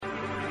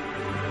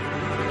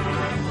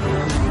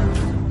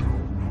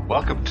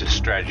Welcome to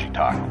Strategy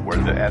Talk, where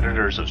the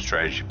editors of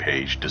Strategy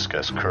Page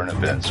discuss current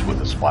events with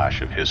a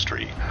splash of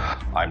history.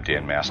 I'm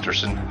Dan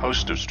Masterson,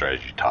 host of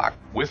Strategy Talk.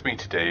 With me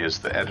today is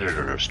the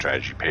editor of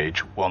Strategy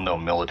Page,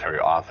 well-known military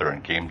author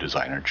and game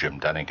designer Jim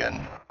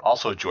Dunnigan.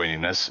 Also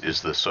joining us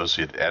is the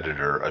associate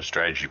editor of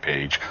Strategy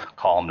Page,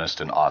 columnist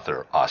and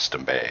author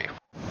Austin Bay.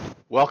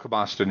 Welcome,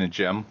 Austin and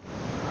Jim.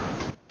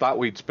 Thought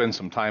we'd spend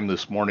some time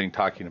this morning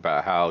talking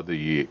about how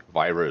the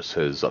virus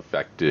has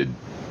affected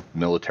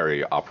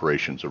military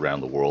operations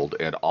around the world.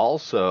 And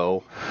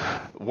also,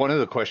 one of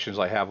the questions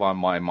I have on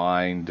my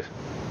mind,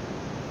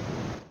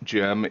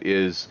 Jim,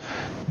 is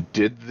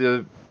did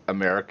the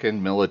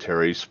American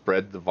military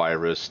spread the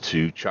virus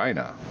to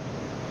China?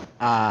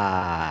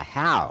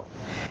 How?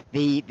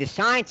 The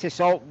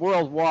scientists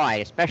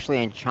worldwide,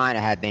 especially in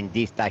China, have been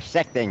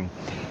dissecting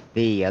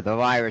the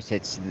virus.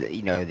 It's the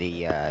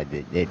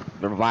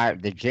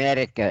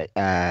genetic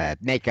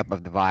makeup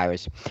of the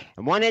virus.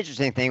 And one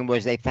interesting thing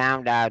was they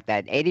found out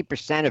that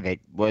 80% of it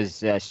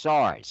was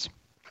SARS.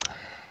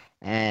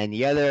 And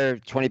the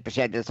other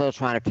 20%, they're still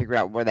trying to figure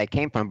out where that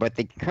came from. But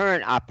the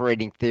current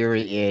operating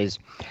theory is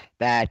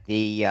that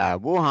the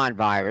Wuhan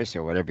virus,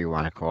 or whatever you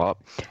want to call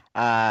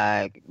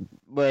it,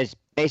 was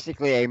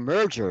basically a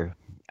merger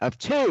of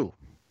two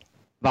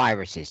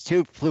viruses,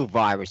 two flu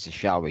viruses,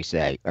 shall we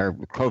say, or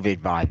COVID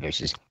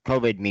viruses.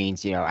 COVID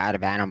means, out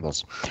of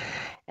animals.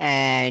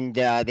 And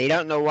they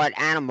don't know what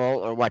animal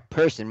or what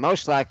person,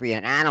 most likely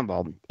an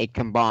animal, it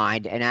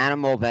combined, an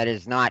animal that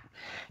does not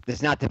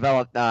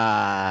develop,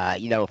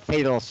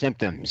 fatal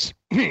symptoms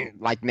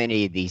like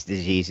many of these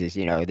diseases.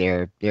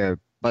 They're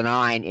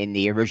benign in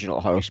the original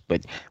host,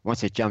 but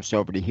once it jumps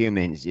over to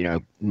humans,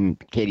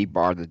 Katie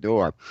barred the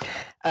door.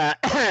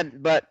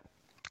 But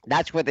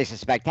that's what they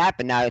suspect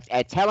happened. Now, it's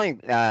a telling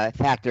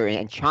factor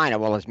in China.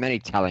 Well, there's many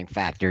telling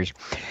factors.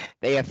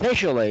 They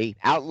officially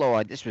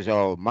outlawed, this was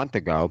a month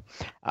ago,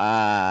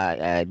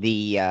 the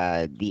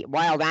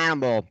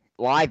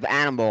live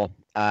animal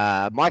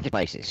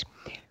marketplaces,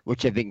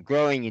 which have been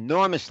growing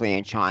enormously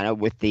in China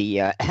with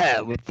the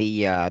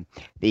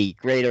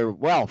greater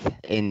wealth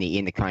in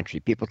the country.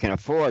 People can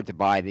afford to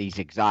buy these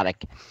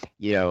exotic,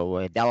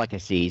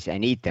 delicacies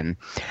and eat them.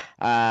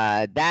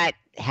 That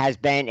has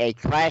been a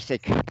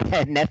classic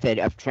method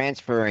of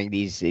transferring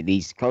these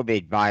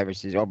COVID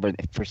viruses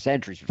for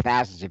centuries, for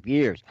thousands of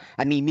years.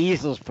 I mean,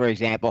 measles, for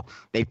example,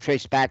 they've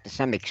traced back to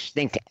some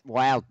extinct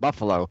wild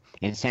buffalo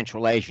in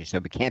Central Asia, so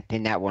we can't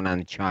pin that one on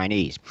the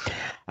Chinese.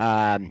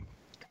 But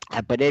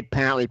it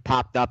apparently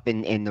popped up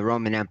in the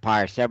Roman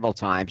Empire several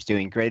times,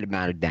 doing great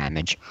amount of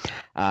damage.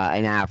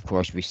 And now, of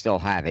course, we still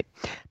have it.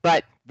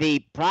 But the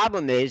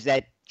problem is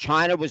that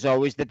China was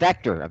always the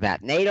vector of that.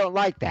 And they don't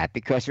like that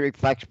because it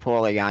reflects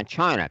poorly on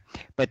China.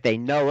 But they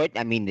know it.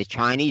 I mean, the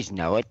Chinese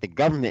know it. The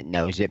government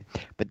knows it.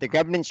 But the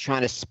government's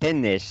trying to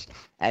spin this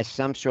as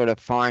some sort of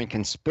foreign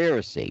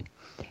conspiracy.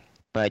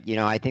 But,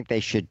 I think they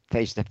should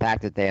face the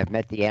fact that they have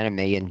met the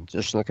enemy and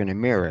just look in the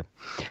mirror.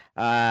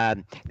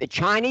 The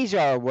Chinese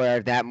are aware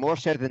of that more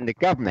so than the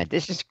government.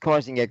 This is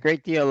causing a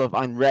great deal of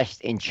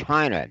unrest in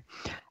China.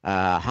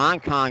 Hong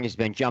Kong has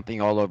been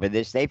jumping all over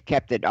this. They've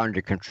kept it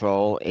under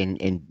control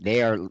in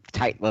their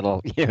tight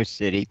little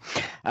city.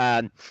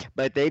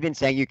 But they've been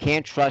saying you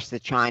can't trust the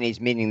Chinese,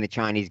 meaning the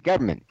Chinese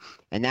government.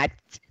 And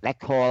that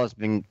call has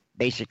been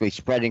basically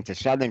spreading to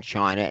southern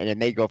China, and it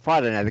may go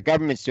farther. Now, the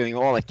government's doing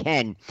all it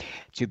can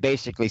to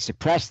basically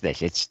suppress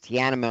this. It's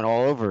Tiananmen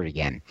all over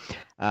again.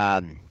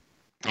 And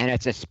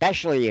it's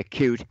especially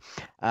acute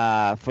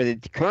for the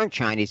current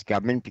Chinese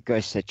government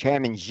because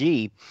Chairman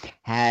Xi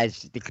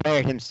has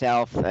declared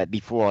himself,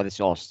 before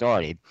this all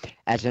started,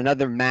 as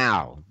another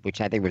Mao,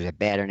 which I think was a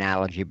bad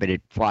analogy, but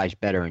it flies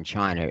better in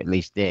China, at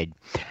least did.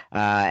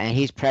 And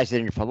he's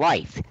president for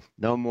life.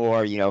 No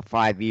more,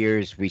 5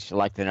 years, we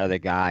select another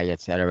guy, et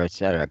cetera, et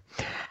cetera.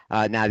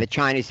 Now, the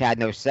Chinese had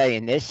no say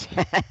in this,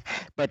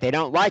 but they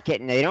don't like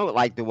it, and they don't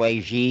like the way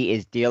Xi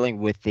is dealing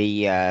with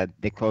the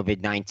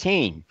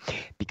COVID-19,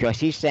 because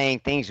he's saying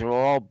things are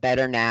all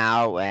better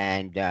now,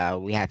 and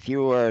we have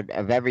fewer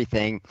of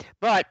everything.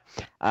 But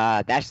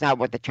that's not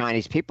what the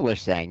Chinese people are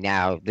saying.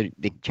 Now,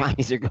 the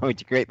Chinese are going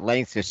to great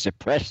lengths to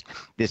suppress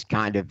this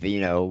kind of,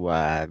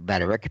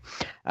 rhetoric,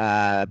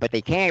 but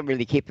they can't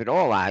really keep it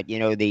all out.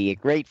 The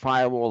Great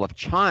Firewall of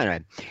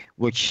China,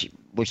 which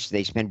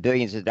they spend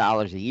billions of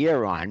dollars a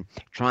year on,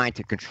 trying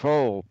to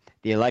control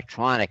the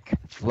electronic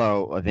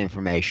flow of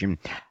information,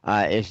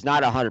 is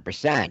not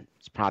 100%.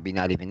 It's probably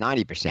not even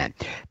 90%,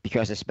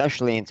 because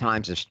especially in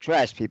times of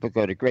stress, people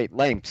go to great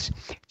lengths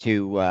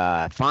to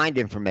find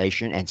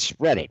information and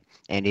spread it.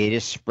 And it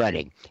is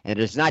spreading. And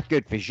it is not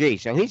good for Xi.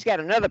 So he's got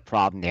another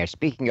problem there,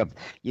 speaking of,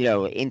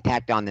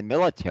 impact on the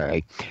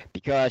military,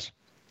 because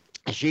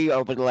Xi,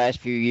 over the last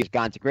few years,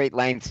 gone to great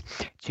lengths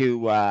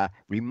to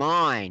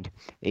remind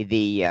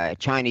the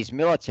Chinese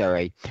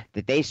military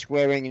that they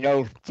swearing an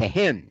oath to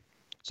him,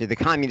 to the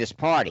Communist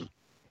Party,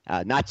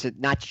 not to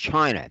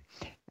China.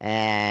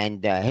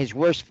 And his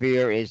worst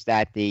fear is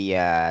that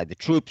the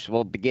troops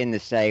will begin to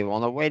say,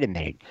 "Well, no, wait a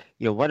minute.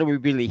 What are we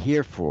really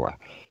here for?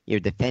 You're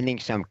defending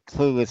some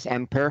clueless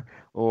emperor,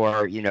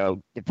 or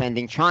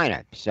defending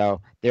China." So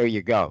there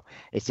you go.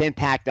 Its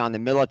impact on the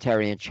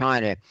military in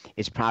China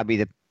is probably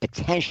the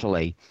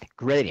potentially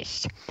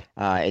greatest.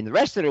 In the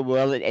rest of the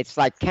world, it's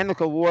like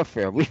chemical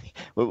warfare.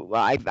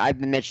 I've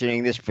been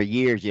mentioning this for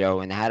years,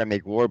 in How to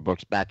Make War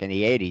books back in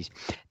the 80s,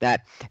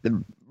 that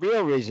the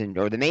real reason,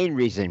 or the main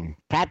reason,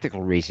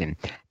 practical reason,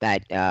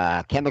 that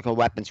chemical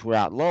weapons were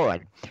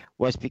outlawed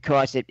was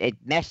because it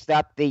messed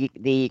up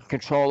the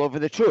control over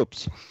the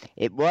troops.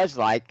 It was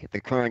like the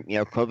current,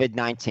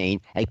 COVID-19,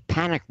 a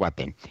panic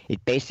weapon.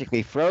 It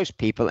basically froze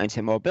people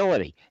into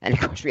mobility. And of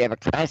course, we have a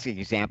classic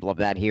example of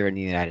that here in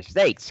the United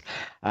States,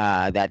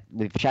 that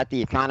we've shut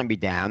the economy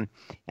down,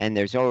 and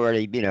there's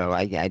already,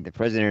 the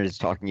president is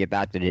talking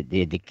about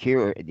the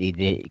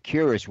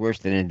cure is worse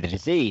than the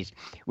disease,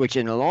 which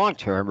in the long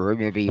term, or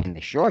maybe even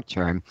the short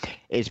term,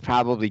 is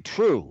probably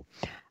true.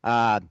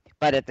 But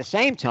at the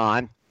same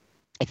time,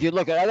 if you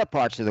look at other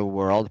parts of the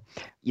world,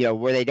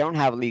 where they don't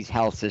have these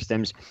health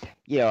systems,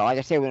 like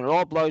I say, when it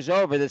all blows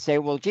over, they say,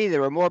 well, gee,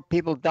 there were more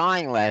people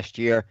dying last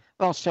year.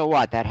 Well, so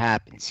what? That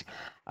happens.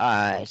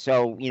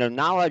 So,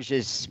 knowledge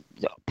is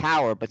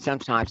power, but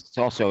sometimes it's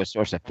also a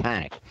source of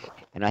panic.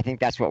 And I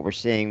think that's what we're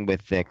seeing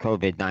with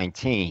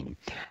COVID-19.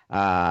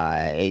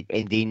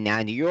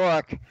 Now, New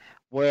York,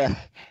 where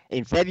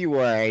in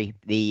February,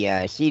 the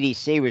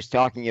CDC was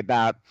talking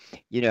about,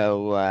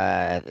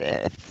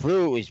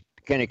 flu is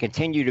going to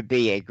continue to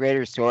be a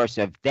greater source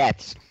of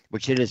deaths,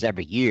 which it is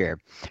every year,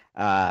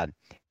 than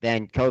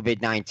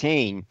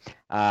COVID-19.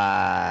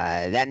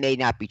 That may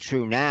not be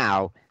true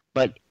now,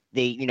 but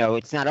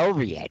it's not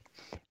over yet.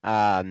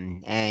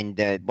 And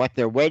what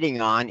they're waiting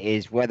on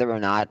is whether or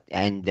not,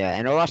 and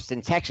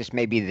Austin, Texas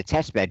may be the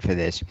test bed for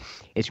this,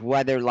 is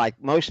whether,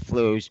 like most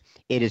flus,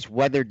 it is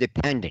weather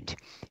dependent.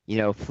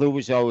 Flu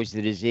was always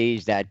the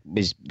disease that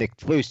was the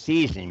flu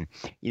season.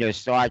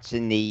 Starts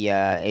in the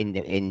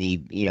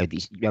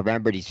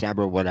November,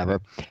 December, whatever,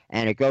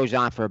 and it goes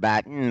on for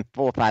about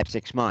 4, 5,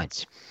 6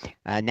 months,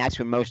 and that's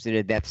when most of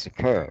the deaths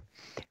occur.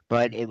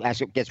 But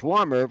as it gets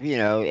warmer,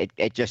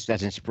 it just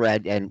doesn't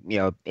spread, and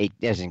it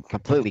doesn't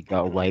completely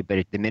go away, but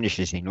it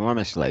diminishes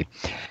enormously.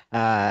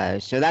 So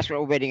that's what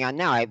we're waiting on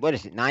now. What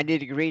is it? 90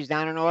 degrees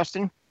down in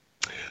Austin?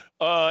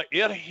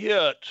 It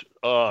hit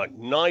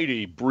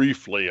 90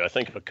 briefly, I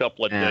think, a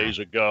couple of days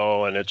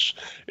ago, and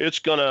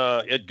it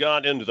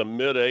got into the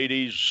mid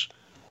 80s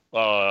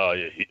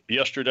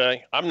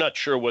yesterday. I'm not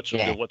sure what's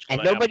going to happen.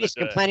 And nobody's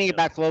complaining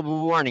about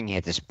global warming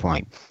at this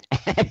point.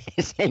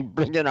 Saying,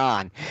 bring it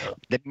on.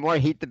 The more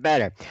heat, the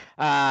better.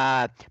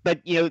 But I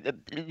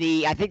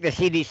think the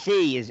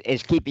CDC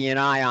is keeping an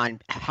eye on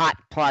hot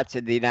parts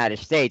of the United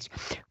States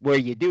where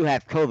you do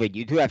have COVID.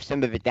 You do have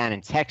some of it down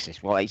in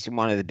Texas. Well, it's in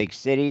one of the big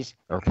cities,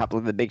 or a couple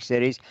of the big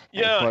cities.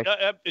 Yeah,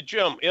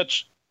 Jim,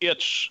 it's.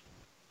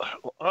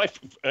 I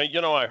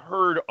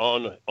heard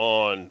on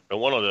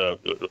one of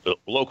the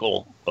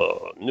local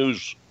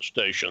news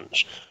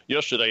stations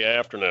yesterday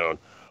afternoon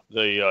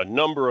the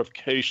number of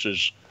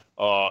cases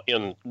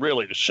in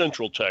really the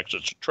central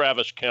Texas,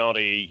 Travis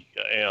County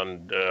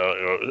and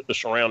the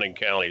surrounding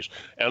counties,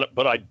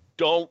 but I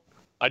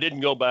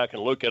didn't go back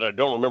and look at it. I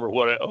don't remember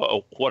what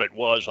it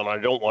was, and I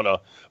don't want to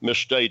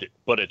misstate it,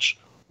 but it's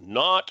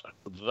not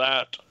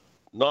that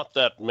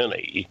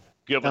many.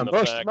 Given the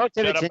fact most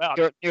of it's in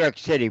New York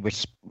City,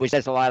 which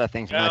says a lot of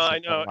things. Yeah, I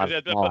know.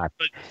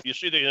 But you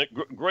see, the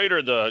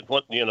greater the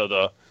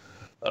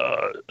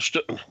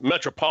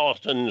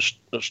metropolitan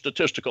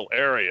statistical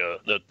area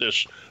that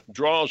this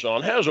draws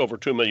on has over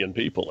 2 million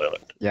people in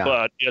it. Yeah.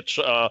 But it's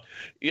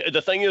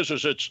the thing is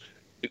it's,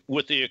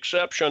 with the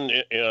exception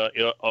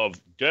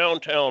of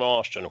downtown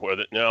Austin, where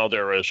now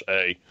there are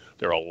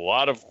a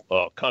lot of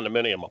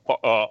condominium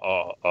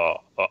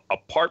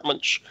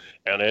apartments,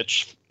 and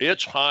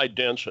it's high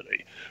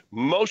density.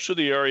 Most of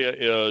the area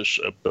is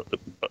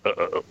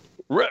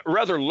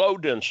rather low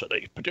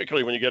density,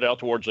 particularly when you get out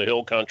towards the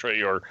hill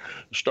country or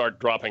start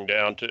dropping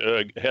down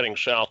to heading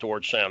south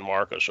towards San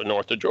Marcos or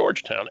north of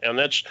Georgetown. And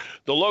that's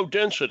the low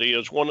density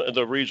is one of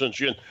the reasons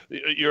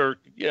you're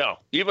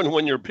even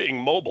when you're being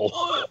mobile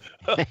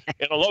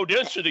in a low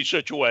density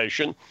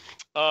situation,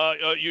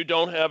 you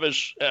don't have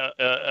as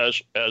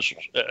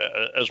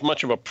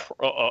much of a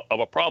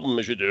problem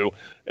as you do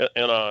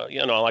in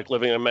like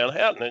living in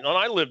Manhattan. And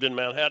I lived in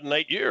Manhattan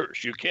 8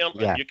 years. You can't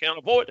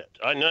avoid it.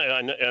 I know,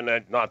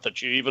 and not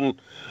that you even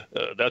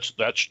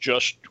that's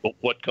just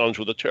what comes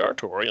with the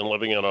territory and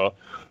living in a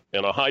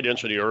high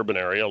density urban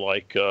area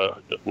like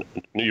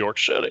New York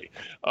City.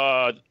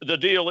 The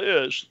deal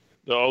is,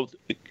 though,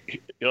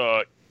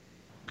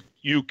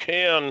 you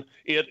can.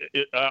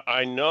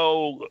 I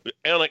know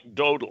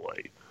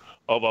anecdotally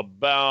of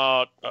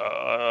about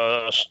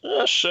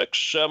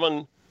 6,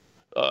 7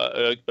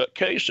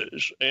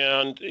 cases,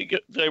 and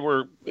they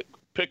were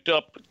picked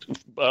up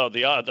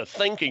the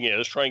thinking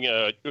is trying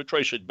to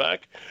trace it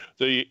back.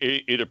 They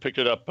either picked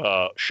it up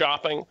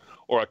shopping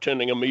or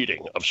attending a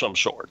meeting of some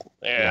sort,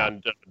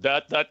 and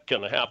that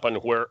can happen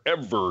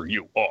wherever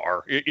you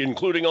are,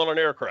 including on an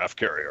aircraft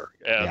carrier.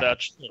 And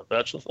that's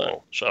the thing.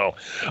 So,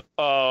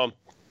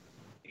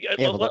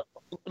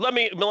 let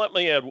me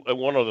add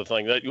one other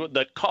thing,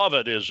 that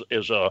COVID is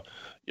a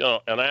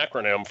an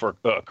acronym for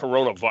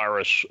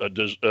coronavirus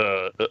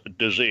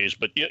disease.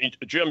 But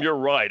Jim, you're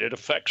right. It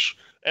affects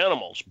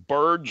animals,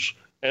 birds,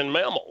 and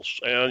mammals,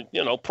 and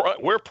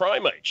we're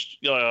primates.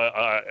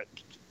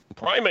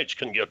 Primates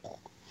can get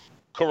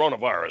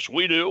coronavirus.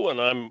 We do, and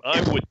I'm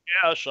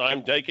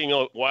taking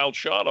a wild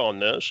shot on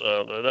this.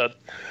 That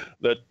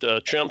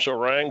chimps,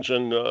 orangs,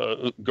 and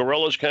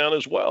gorillas can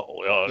as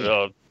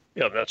well.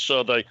 That's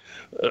they're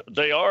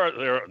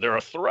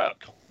a threat.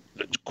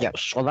 Yeah.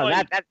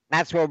 Well,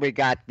 that's where we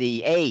got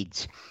the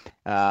AIDS.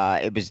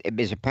 It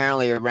was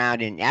apparently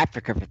around in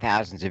Africa for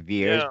thousands of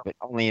years, but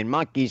only in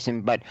monkeys.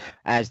 But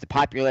as the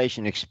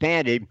population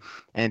expanded,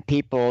 and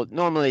people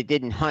normally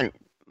didn't hunt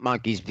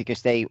monkeys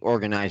because they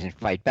organize and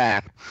fight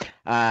back,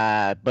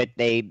 but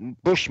they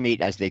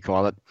bushmeat, as they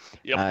call it.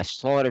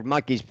 Slaughtered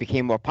monkeys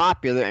became more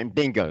popular, and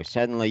bingo,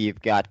 suddenly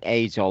you've got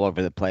AIDS all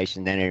over the place,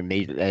 and then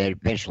it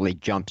eventually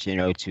jumps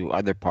to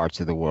other parts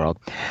of the world.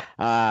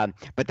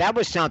 But that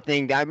was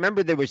something I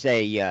remember. There was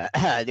a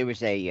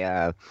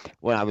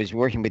when I was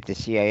working with the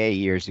CIA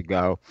years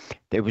ago,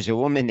 there was a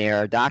woman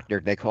there, a doctor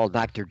they called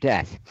Dr.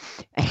 Death,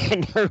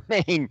 and her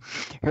main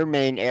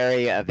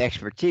area of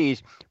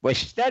expertise was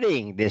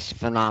studying this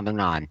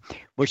phenomenon,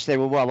 which they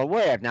were well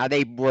aware of. Now,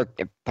 they worked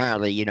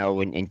apparently,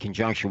 in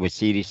conjunction with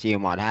CDC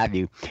and what have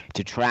you,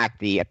 to track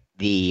the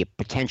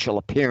potential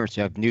appearance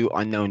of new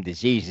unknown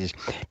diseases,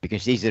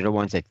 because these are the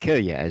ones that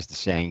kill you, as the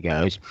saying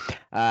goes.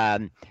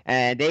 And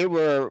they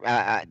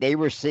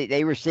were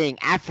seeing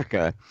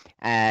Africa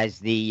as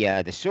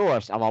the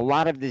source of a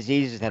lot of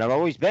diseases that have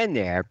always been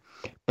there,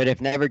 but have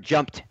never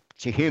jumped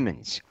to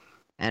humans.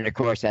 And, of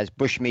course, as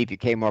bushmeat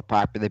became more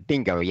popular,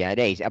 bingo,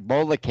 AIDS.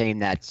 Ebola came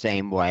that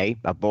same way.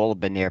 Ebola had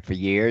been there for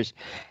years.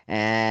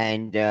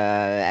 And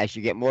as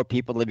you get more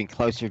people living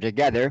closer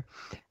together,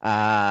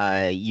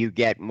 you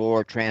get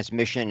more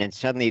transmission, and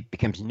suddenly it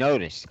becomes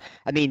noticed.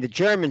 I mean, the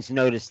Germans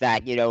noticed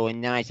that, in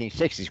the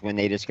 1960s when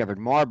they discovered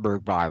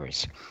Marburg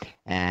virus.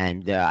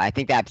 And I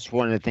think that's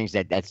one of the things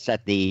that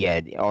set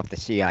off the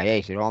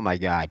CIA. Said, "Oh my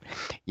God,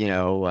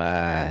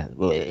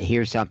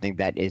 here's something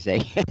that is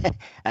a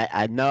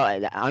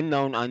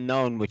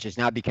unknown, which is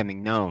now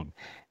becoming known,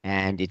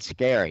 and it's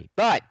scary."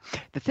 But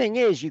the thing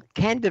is, you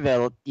can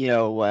develop,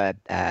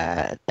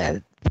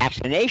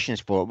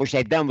 vaccinations for it, which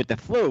they've done with the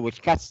flu,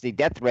 which cuts the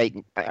death rate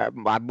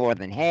by more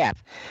than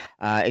half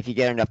if you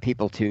get enough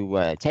people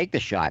to take the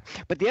shot.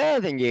 But the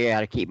other thing you got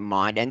to keep in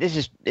mind, and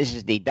this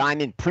is the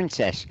Diamond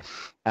Princess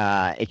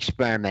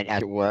experiment,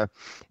 as it were,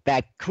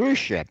 that cruise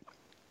ship.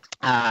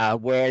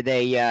 Where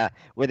they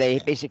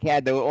basically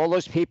had all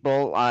those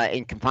people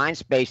in confined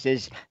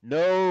spaces,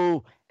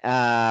 no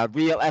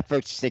real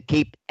efforts to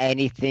keep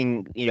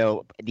anything,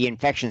 the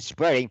infection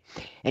spreading,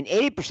 and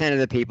 80% of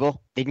the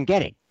people didn't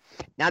get it.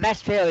 Now,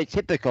 that's fairly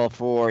typical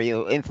for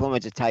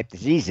influenza-type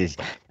diseases.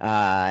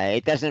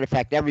 It doesn't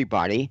affect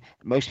everybody.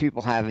 Most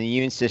people have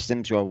immune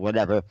systems or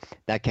whatever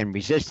that can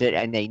resist it,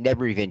 and they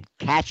never even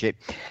catch it.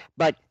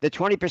 But the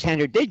 20%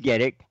 who did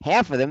get it,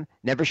 half of them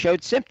never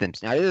showed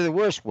symptoms. Now, they're the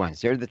worst ones.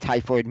 They're the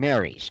typhoid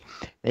Marys.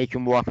 They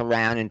can walk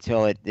around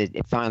until it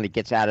finally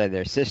gets out of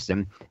their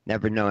system,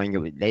 never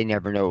knowing they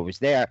never know it was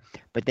there.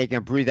 But they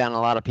can breathe on a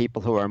lot of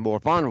people who are more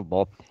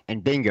vulnerable,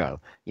 and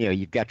bingo,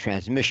 you've got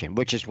transmission,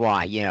 which is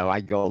why,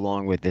 I go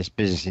along with this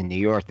business in New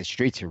York. The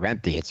streets are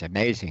empty. It's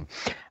amazing.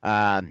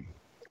 And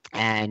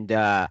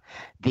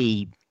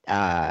the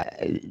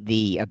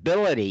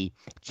ability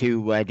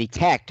to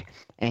detect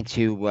and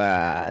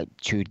to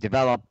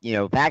develop,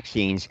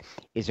 vaccines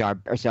is our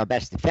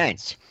best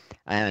defense.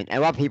 And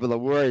what people are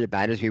worried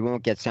about is we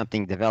won't get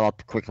something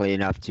developed quickly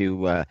enough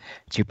to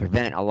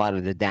prevent a lot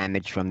of the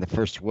damage from the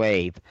first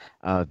wave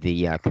of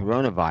the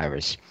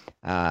coronavirus.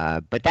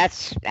 But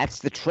that's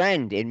the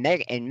trend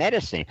in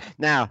medicine.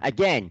 Now,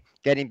 again,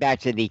 getting back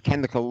to the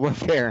chemical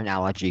warfare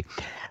analogy,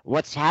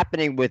 what's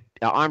happening with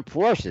armed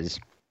forces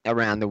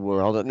around the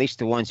world, at least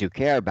the ones who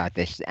care about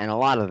this, and a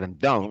lot of them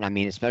don't. I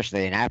mean,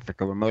 especially in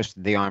Africa, where most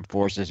of the armed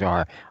forces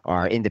are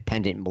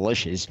independent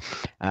militias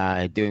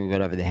doing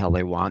whatever the hell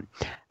they want.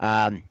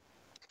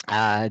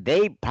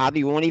 They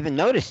probably won't even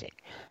notice it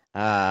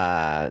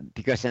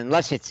because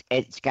unless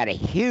it's got a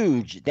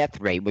huge death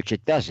rate, which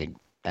it doesn't.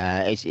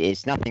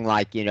 It's nothing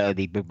like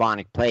the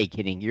bubonic plague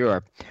hitting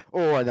Europe,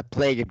 or the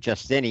plague of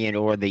Justinian,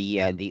 or the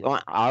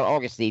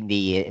Augustine,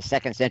 the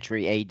 2nd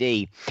century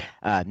A.D.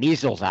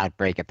 Measles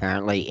outbreak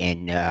apparently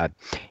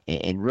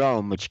in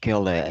Rome, which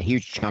killed a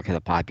huge chunk of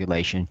the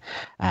population.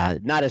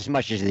 Not as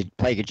much as the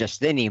plague of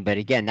Justinian, but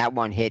again, that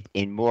one hit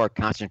in more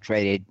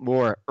concentrated,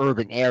 more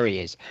urban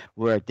areas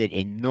where it did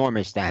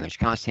enormous damage.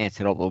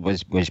 Constantinople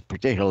was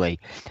particularly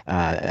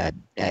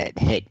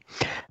hit,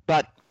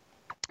 but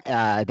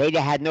they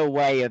had no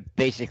way of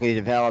basically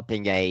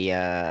developing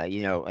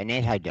an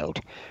antidote,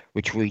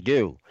 which we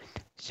do.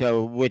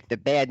 So with the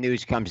bad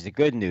news comes the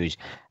good news,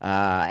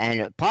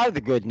 and part of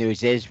the good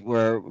news is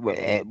we're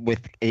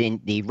with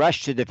in the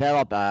rush to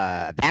develop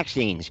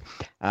vaccines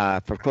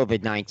for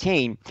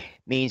COVID-19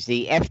 means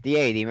the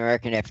FDA, the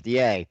American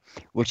FDA,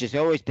 which has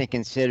always been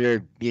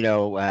considered,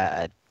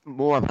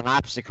 more of an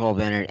obstacle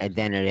than a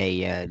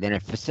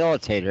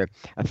facilitator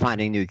of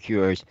finding new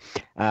cures.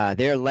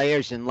 There are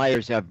layers and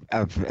layers of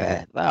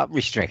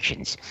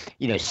restrictions,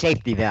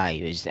 safety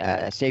values,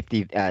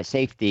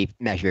 safety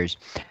measures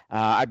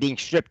are being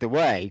stripped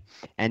away,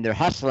 and they're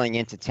hustling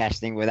into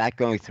testing without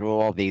going through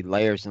all the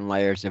layers and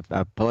layers of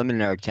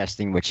preliminary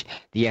testing, which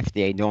the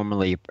FDA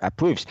normally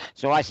approves.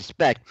 So I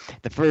suspect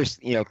the first,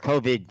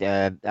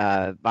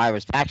 COVID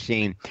virus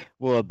vaccine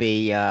will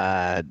be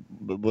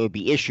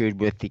issued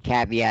with the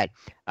caveat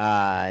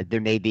there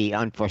may be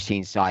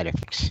unforeseen side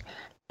effects.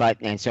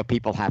 And so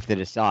people have to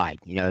decide,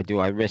 do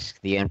I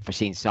risk the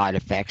unforeseen side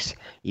effects,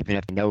 even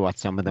if I know what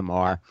some of them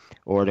are,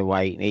 or do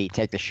I maybe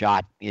take the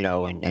shot,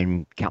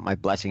 and count my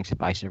blessings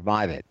if I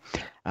survive it?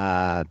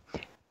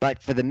 But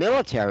for the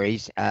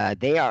militaries,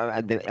 they are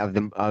of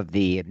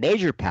the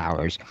major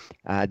powers.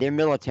 Their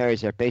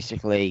militaries are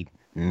basically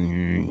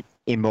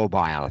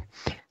immobile.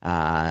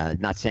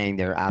 Not saying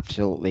they're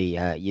absolutely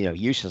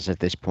useless at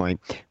this point,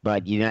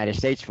 but the United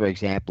States, for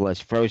example, has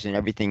frozen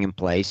everything in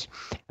place.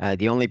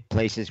 The only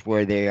places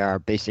where they are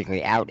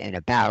basically out and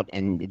about,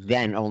 and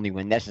then only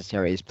when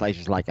necessary, is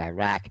places like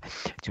Iraq,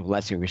 to a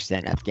lesser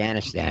extent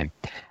Afghanistan.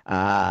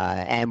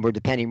 And we're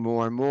depending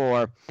more and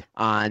more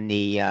on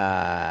the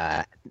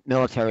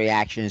military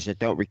actions that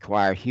don't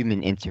require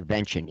human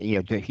intervention,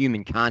 the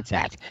human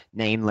contact,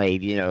 namely,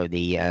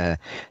 the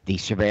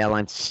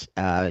surveillance,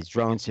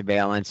 drone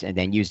surveillance, and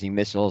then using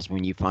missiles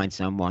when you find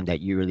someone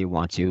that you really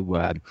want to,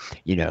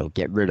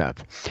 get rid of.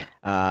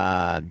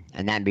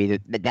 And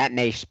that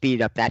may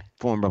speed up that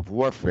form of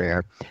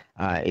warfare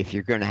if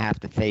you're going to have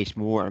to face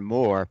more and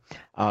more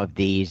of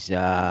these,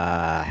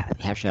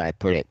 how should I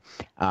put it,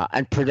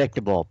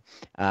 unpredictable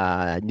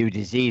new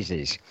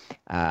diseases.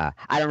 I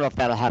don't know if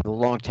that'll have a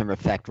long-term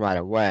effect right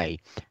away,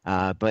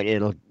 but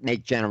it'll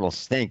make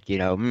generals think,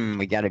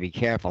 we got to be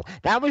careful.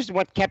 That was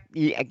what kept,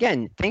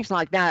 again, things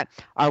like that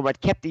are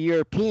what kept the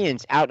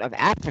Europeans out of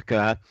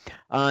Africa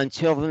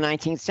until the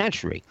 19th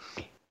century.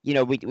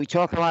 We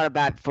talk a lot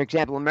about, for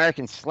example,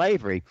 American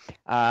slavery.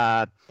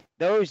 The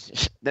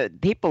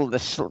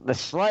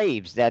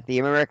slaves that the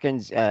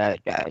Americans,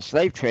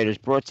 slave traders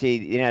brought to the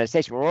United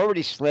States were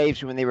already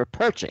slaves when they were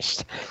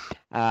purchased.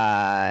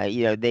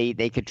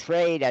 They could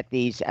trade at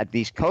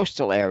these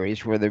coastal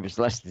areas where there was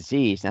less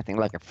disease, nothing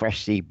like a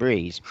fresh sea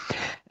breeze.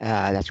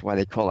 That's why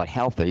they call it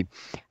healthy.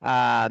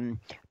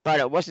 But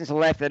it wasn't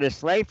until after the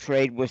slave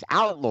trade was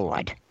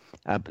outlawed,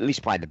 at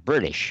least by the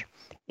British,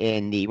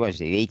 in the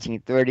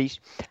 1830s,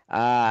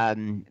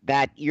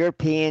 that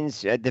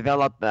Europeans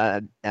developed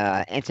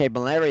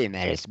anti-malaria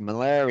medicine.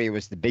 Malaria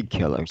was the big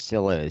killer,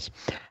 still is.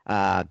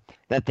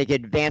 That they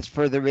could advance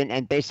further in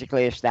and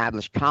basically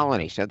establish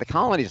colonies. So the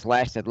colonies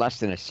lasted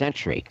less than a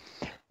century.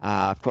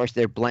 Of course,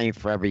 they're blamed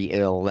for every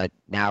ill that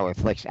now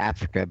afflicts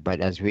Africa, but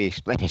as we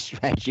explain in the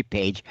strategy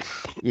page,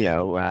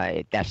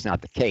 that's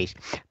not the case.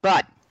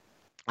 But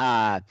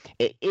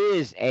it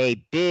is a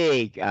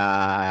big,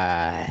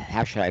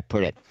 how should I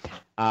put it,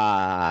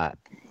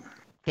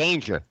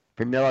 danger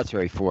for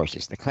military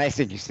forces. The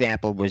classic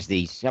example was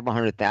the several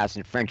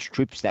 100,000 French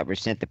troops that were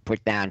sent to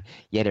put down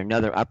yet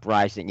another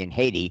uprising in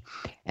Haiti,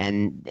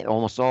 and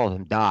almost all of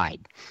them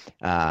died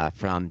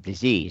from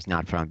disease,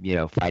 not from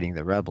fighting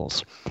the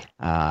rebels.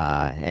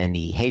 And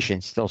the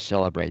Haitians still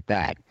celebrate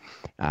that.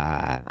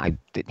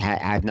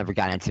 I've never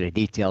gotten into the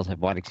details of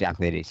what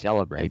exactly they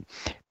celebrate,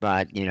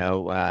 but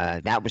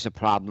that was a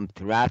problem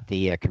throughout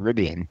the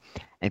Caribbean.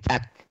 In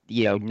fact,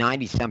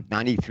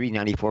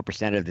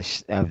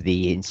 94% of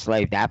the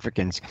enslaved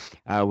Africans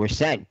were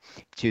sent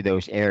to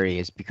those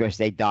areas because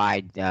they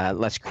died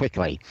less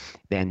quickly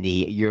than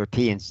the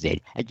Europeans did.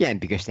 Again,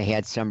 because they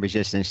had some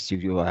resistance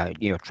to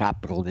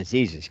tropical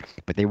diseases,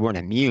 but they weren't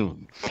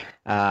immune.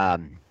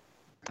 And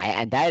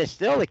that is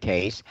still the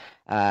case.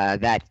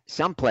 That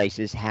some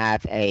places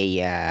have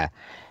a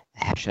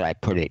how should I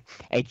put it,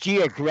 a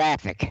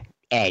geographic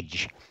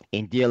edge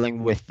in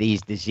dealing with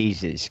these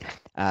diseases.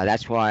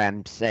 That's why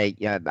I'm saying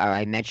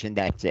I mentioned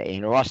that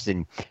in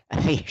Austin,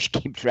 you should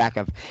keep track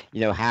of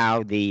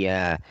how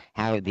the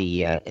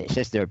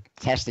since they're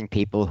testing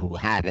people who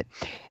have it,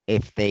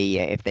 if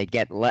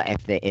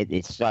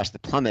it starts to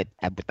plummet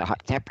with the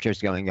temperatures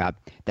going up,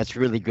 that's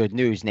really good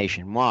news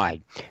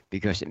nationwide,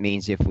 because it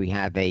means if we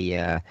have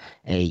a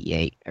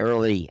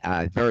early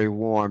very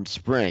warm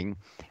spring,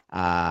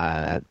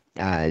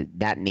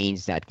 that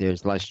means that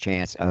there's less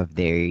chance of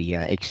the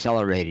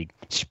accelerated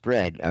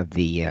spread of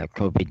the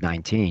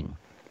COVID-19.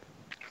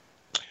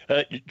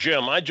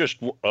 Jim, I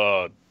just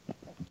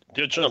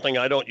did something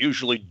I don't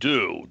usually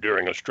do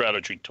during a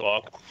strategy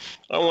talk.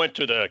 I went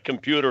to the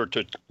computer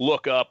to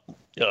look up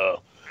the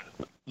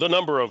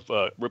number of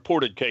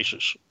reported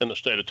cases in the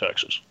state of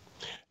Texas.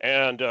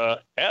 And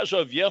as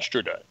of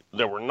yesterday,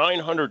 there were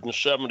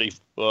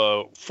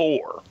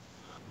 974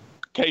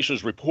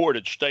 cases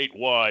reported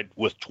statewide,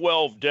 with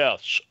 12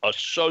 deaths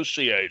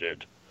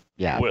associated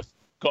with.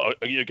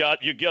 You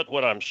get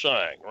what I'm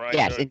saying, right?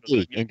 Yes,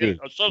 indeed.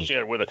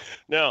 Associated with it.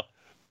 Now,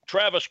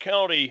 Travis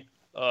County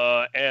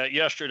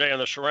yesterday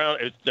and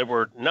there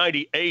were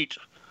 98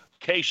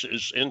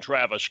 cases in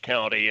Travis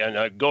County,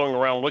 and going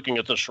around looking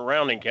at the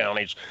surrounding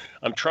counties,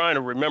 I'm trying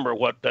to remember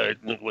what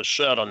was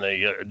said on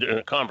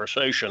the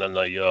conversation and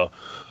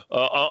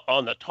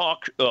on the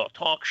talk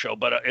show,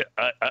 but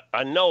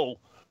I know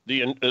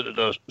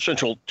the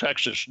Central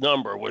Texas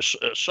number was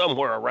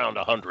somewhere around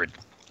 100.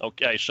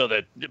 Okay, so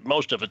that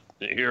most of it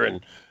here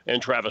in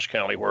Travis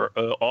County, where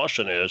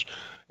Austin is,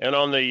 and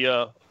on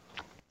the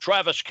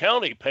Travis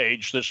County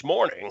page this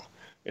morning,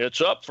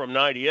 it's up from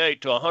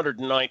 98 to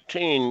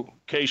 119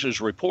 cases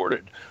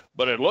reported,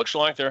 but it looks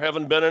like there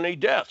haven't been any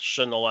deaths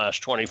in the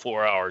last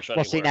 24 hours.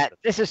 Well, see, now,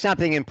 this is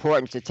something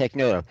important to take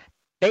note of.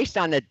 Based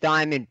on the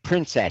Diamond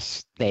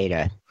Princess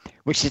data,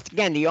 which is,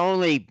 again, the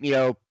only,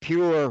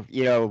 pure,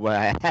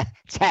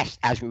 test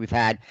as we've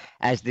had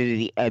as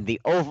the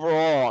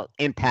overall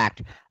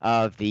impact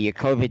of the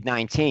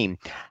COVID-19.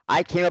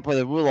 I came up with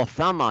a rule of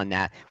thumb on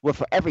that. Well,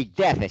 for every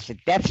death, it's the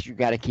deaths you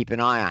got to keep an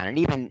eye on, and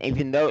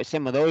even though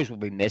some of those will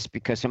be missed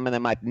because some of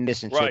them might be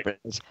misinterpreted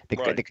as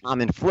the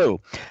common flu.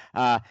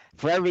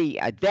 For every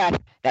death,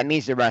 that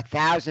means there are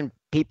 1,000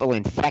 people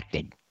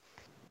infected.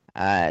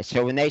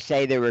 So when they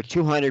say there were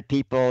 200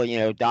 people,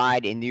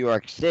 died in New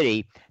York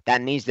City,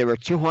 that means there were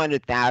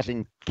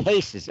 200,000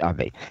 cases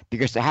of it,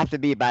 because there have to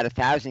be about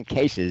 1,000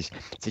 cases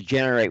to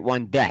generate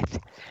one death.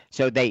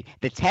 So the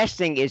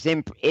testing is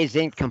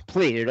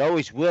incomplete. It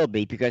always will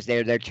be, because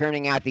they're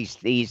turning out these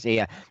tests,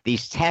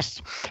 these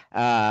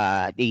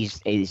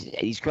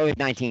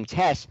COVID-19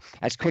 tests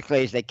as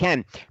quickly as they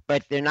can,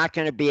 but they're not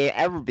going to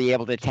ever be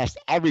able to test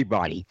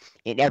everybody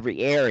in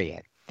every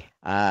area.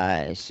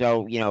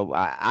 So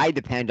I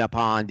depend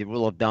upon the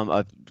rule of thumb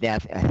of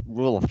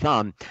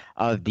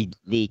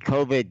the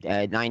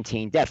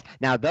COVID-19 deaths.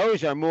 Now,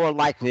 those are more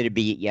likely to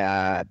be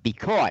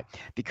caught,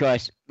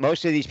 because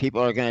most of these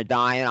people are going to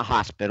die in a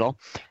hospital,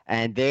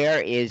 and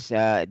the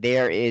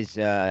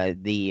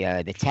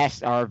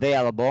tests are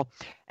available,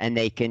 and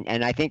I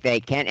think they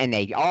can, and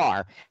they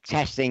are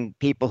testing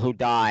people who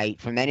die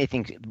from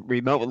anything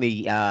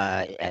remotely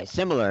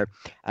similar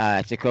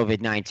to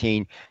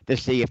COVID-19 to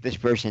see if this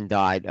person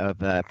died of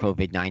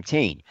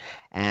COVID-19.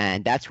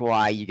 And that's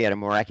why you get a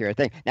more accurate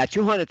thing. Now,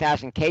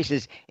 200,000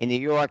 cases in New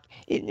York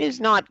is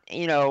not,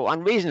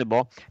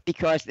 unreasonable,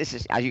 because this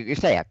is, as you can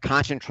say, a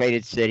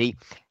concentrated city,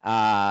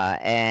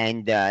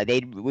 and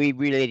we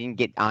really didn't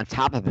get on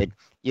top of it,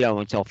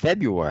 until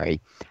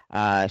February,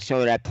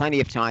 so it had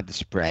plenty of time to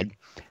spread.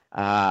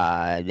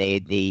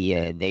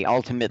 They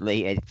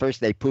ultimately, at first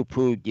they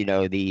poo-pooed,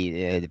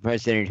 the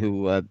president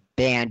who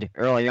banned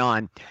early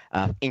on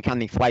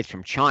incoming flights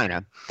from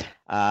China.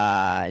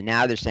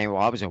 Now they're saying,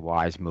 well, that was a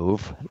wise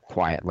move,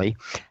 quietly.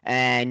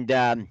 And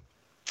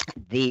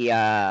the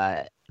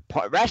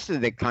rest of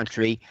the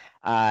country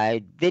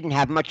didn't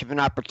have much of an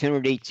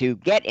opportunity to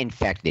get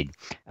infected,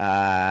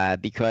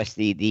 because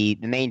the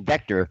main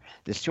vector,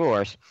 the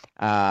source,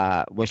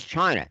 was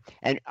China.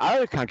 And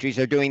other countries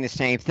are doing the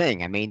same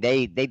thing. I mean,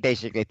 they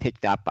basically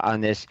picked up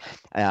on this,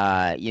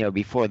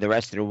 before the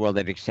rest of the world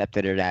had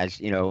accepted it as,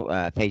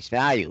 face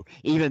value,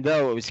 even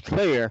though it was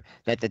clear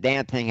that the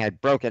damn thing had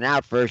broken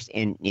out first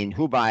in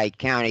Hubei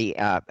County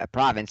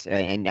province,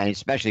 and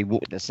especially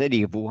the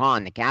city of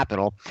Wuhan, the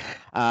capital.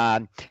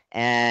 And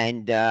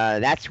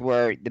that's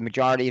where the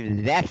majority of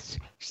the deaths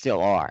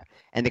still are.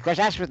 And of course,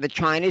 that's what the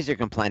Chinese are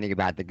complaining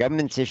about. The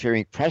government's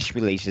issuing press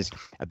releases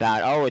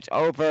about, oh, it's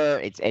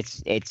over,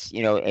 it's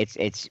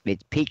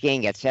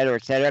peaking, et cetera,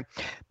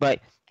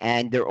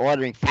 and they're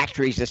ordering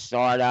factories to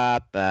start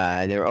up.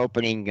 They're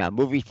opening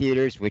movie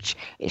theaters, which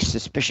is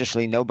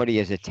suspiciously nobody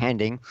is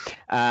attending.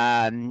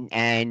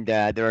 And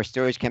there are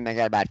stories coming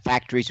out about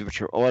factories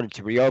which were ordered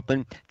to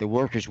reopen. The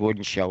workers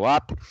wouldn't show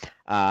up.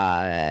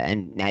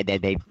 And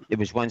there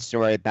was one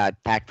story about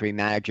factory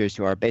managers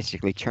who are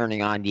basically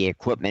turning on the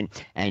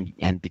equipment, and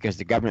because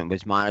the government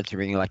was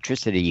monitoring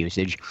electricity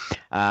usage,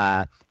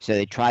 so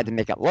they tried to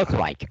make it look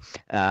like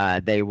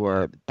they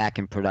were back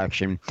in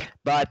production.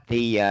 But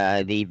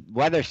the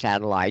weather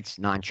satellites,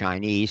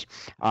 non-Chinese,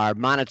 are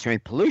monitoring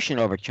pollution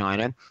over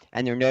China,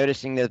 and they're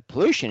noticing that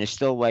pollution is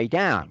still way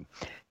down.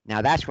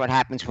 Now, that's what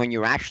happens when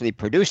you're actually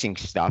producing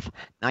stuff,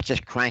 not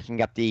just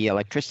cranking up the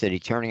electricity,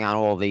 turning on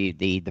all the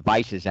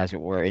devices, as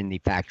it were, in the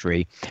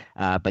factory,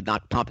 but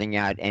not pumping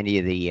out any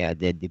of the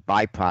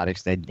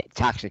byproducts, the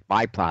toxic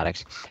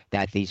byproducts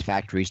that these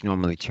factories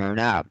normally turn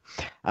out.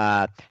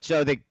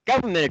 So the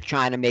government of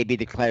China may be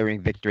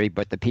declaring victory,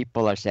 but the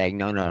people are saying,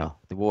 no,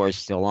 the war is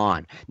still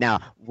on. Now,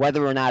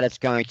 whether or not it's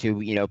going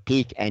to,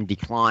 peak and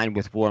decline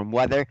with warm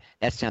weather,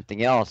 that's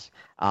something else.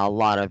 A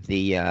lot of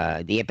the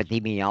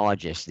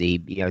epidemiologists, the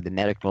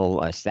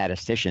medical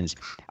statisticians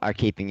are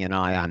keeping an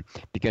eye on,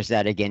 because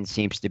that again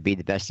seems to be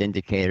the best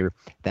indicator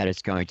that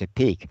it's going to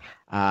peak.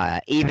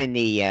 Even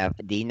the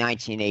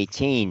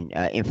 1918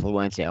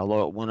 influenza,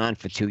 although it went on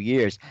for 2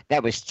 years,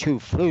 that was 2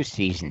 flu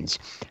seasons.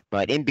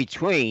 But in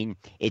between,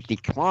 it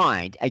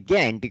declined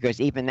again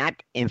because even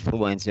that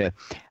influenza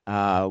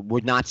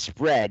would not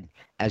spread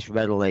as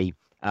readily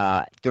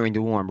during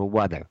the warmer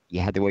weather. You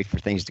had to wait for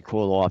things to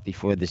cool off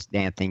before this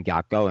damn thing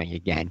got going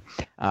again,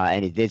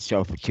 and it did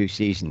so for 2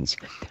 seasons.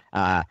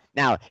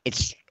 Now,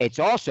 it's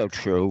also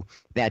true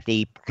that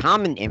the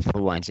common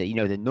influenza,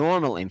 the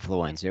normal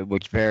influenza,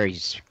 which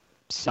varies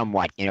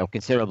somewhat,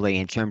 considerably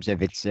in terms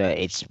of its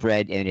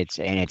spread and its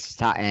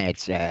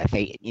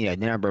the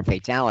number of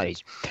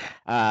fatalities,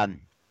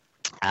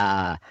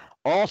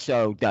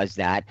 also does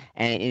that.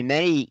 And in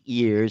many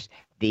years,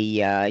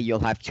 you'll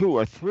have 2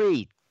 or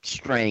 3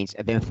 strains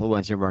of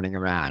influenza running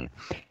around.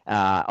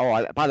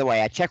 By the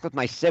way, I checked with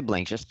my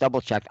siblings, just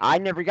double checked. I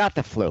never got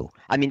the flu.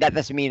 I mean, that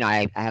doesn't mean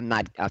I am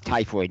not a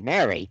Typhoid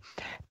Mary,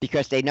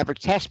 because they never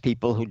test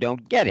people who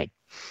don't get it.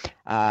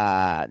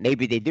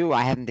 Maybe they do.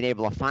 I haven't been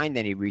able to find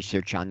any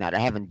research on that. I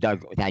haven't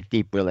dug that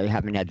deep, really. I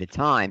haven't had the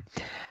time.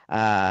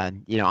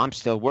 I'm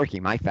still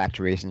working. My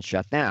factory isn't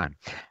shut down.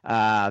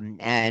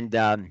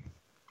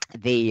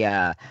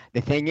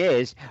 The thing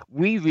is,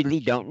 we really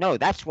don't know.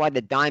 That's why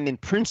the Diamond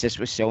Princess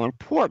was so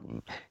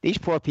important. These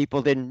poor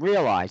people didn't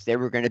realize they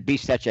were going to be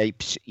such a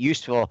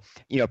useful,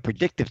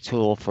 predictive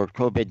tool for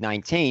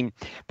COVID-19.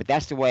 But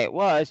that's the way it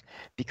was,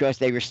 because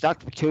they were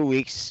stuck for 2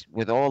 weeks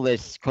with all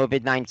this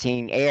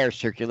COVID-19 air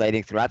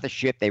circulating throughout the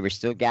ship. They were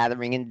still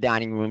gathering in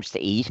dining rooms to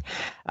eat.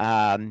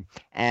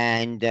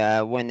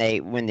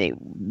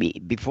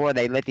 Before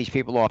they let these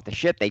people off the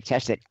ship, they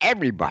tested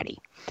everybody.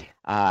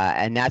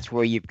 And that's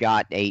where you've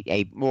got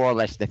a more or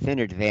less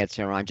definitive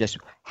answer on just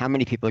how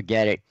many people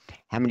get it,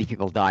 how many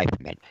people die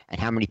from it, and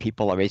how many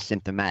people are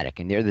asymptomatic.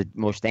 And they're the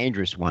most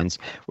dangerous ones,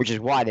 which is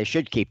why they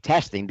should keep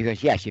testing,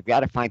 because, yes, you've got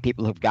to find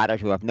people who've got it,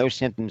 who have no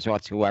symptoms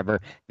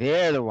whatsoever.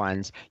 They're the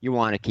ones you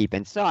want to keep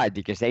inside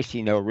because they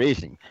see no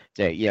reason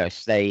to,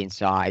 stay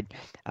inside.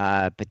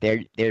 But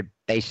they're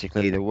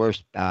basically the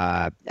worst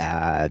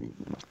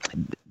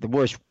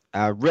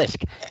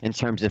risk in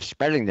terms of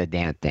spreading the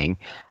damn thing,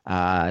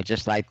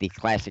 just like the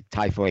classic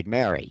Typhoid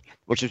Mary,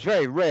 which is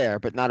very rare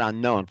but not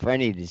unknown for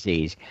any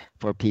disease,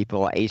 for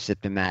people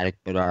asymptomatic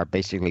but are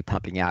basically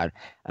pumping out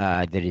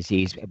the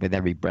disease with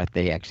every breath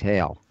they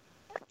exhale.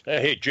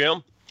 Hey,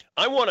 Jim,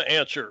 I want to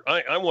answer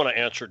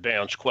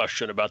Dan's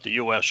question about the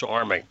U.S.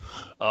 Army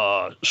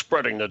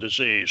spreading the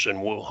disease in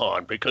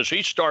Wuhan, because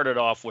he started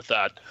off with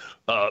that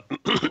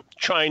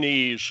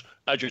Chinese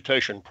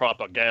agitation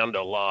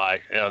propaganda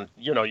lie, and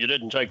you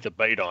didn't take the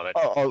bait on it.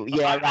 Oh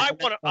yeah.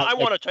 I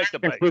want to take the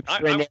bait.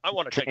 I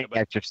want to take the bait.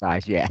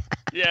 Exercise, yeah.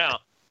 Yeah,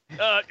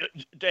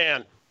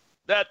 Dan,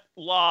 that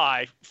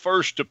lie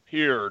first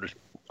appeared,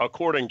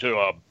 according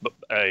to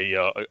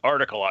a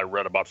article I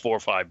read about 4 or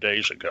 5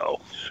 days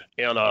ago,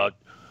 in a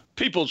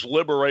People's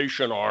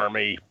Liberation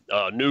Army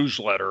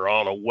newsletter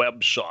on a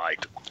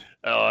website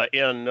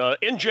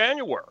in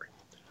January.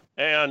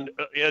 And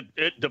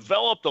it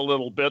developed a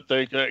little bit.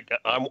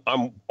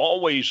 I'm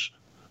always,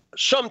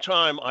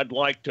 sometime I'd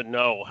like to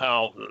know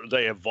how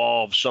they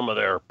evolve some of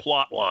their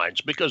plot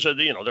lines, because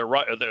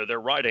they're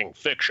writing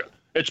fiction.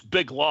 It's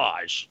big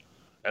lies,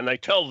 and they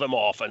tell them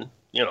often.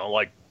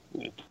 Like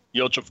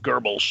Joseph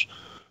Goebbels'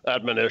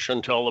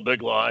 admonition: "Tell the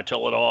big lie,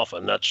 tell it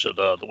often." That's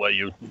the way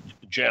you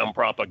jam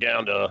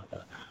propaganda.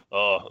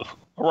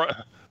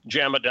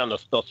 Jam it down the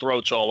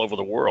throats all over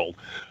the world.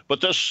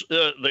 But this,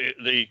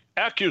 the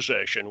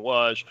accusation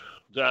was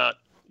that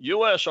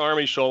U.S.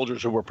 Army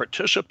soldiers who were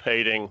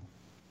participating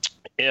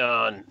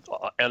in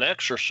an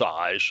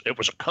exercise, it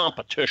was a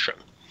competition.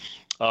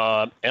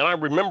 And I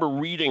remember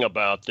reading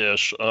about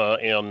this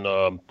on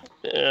one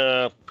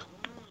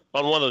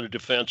of the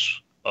defense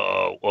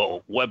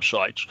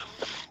websites.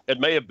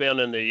 It may have been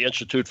in the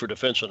Institute for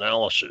Defense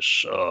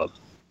Analysis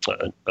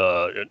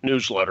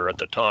newsletter at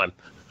the time.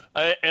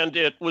 And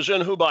it was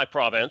in Hubei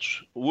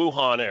province,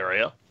 Wuhan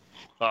area,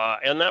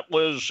 and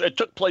it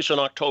took place in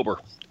October.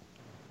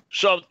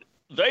 So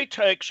they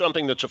take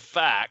something that's a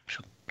fact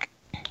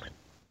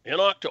in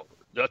October,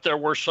 that there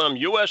were some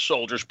U.S.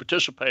 soldiers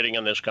participating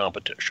in this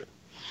competition.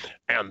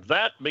 And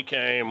that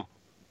became,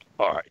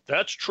 all right,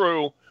 that's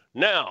true.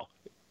 Now,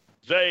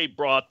 they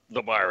brought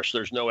the virus.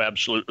 There's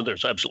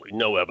absolutely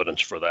no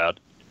evidence for that.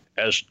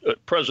 As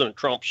President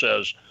Trump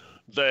says,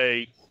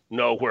 they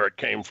know where it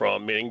came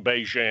from, meaning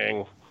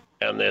Beijing,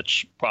 and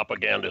its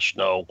propagandists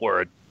know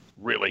where it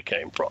really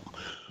came from.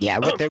 Yeah,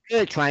 what they're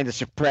really trying to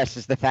suppress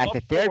is the fact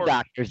that their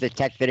doctors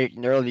detected it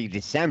in early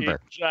December.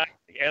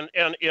 Exactly,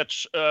 and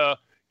it's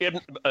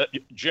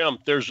Jim.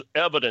 There's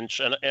evidence,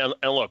 and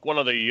look, one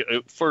of the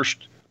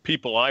first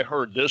people I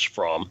heard this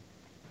from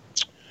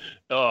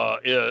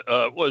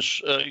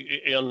was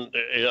in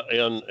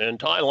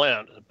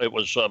Thailand. It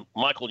was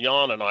Michael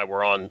Yan and I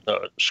were on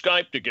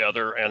Skype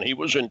together, and he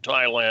was in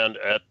Thailand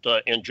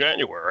in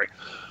January.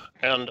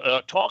 And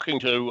talking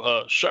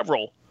to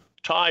several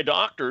Thai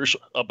doctors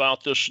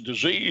about this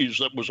disease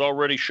that was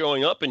already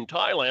showing up in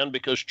Thailand,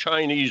 because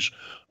Chinese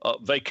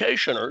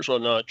vacationers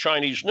on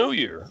Chinese New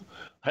Year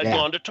had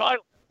gone to Thailand,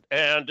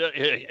 and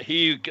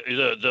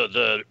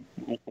the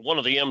one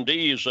of the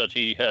MDs that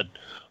he had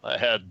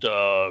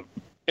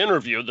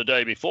interviewed the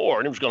day before,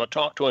 and he was going to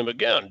talk to him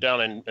again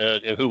down in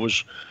who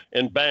was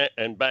in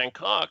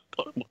Bangkok,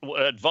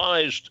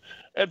 advised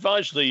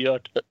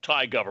the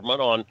Thai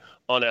government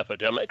on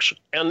epidemics,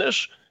 and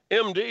this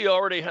MD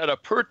already had a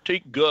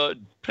pretty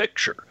good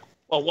picture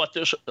of what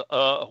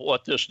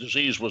this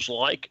disease was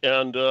like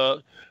and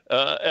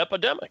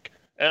epidemic.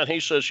 And he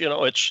says,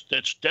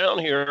 it's down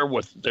here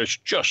there's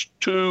just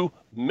too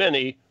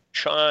many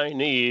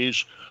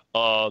Chinese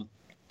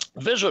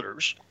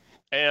visitors,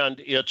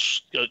 and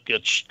it's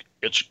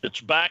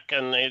back,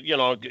 and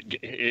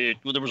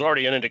there was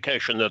already an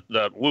indication that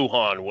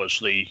Wuhan was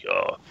the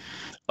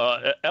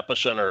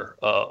epicenter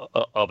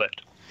of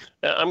it.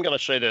 I'm going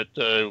to say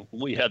that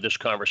we had this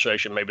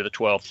conversation maybe the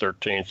 12th,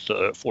 13th,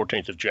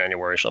 14th of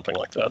January, something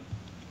like that.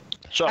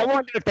 So I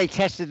wonder if they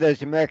tested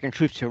those American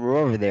troops who were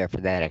over there for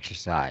that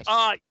exercise.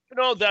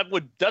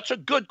 That's a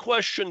good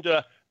question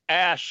to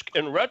ask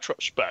in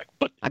retrospect.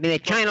 But I mean, the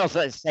Chinese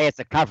say it's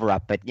a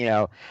cover-up, but see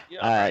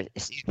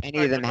if any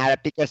of them had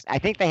it, because I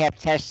think they have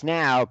tests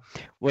now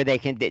where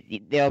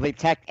they'll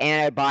detect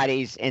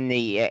antibodies in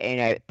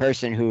a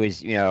person who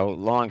is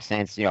long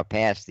since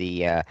past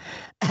the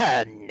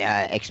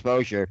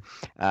exposure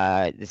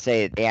to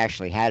say that they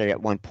actually had it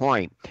at one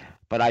point.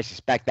 But I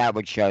suspect that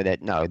would show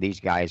that, no,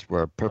 these guys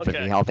were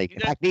perfectly healthy. In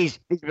fact, these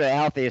were the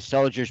healthiest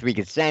soldiers we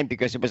could send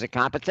because it was a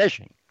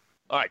competition.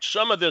 All right,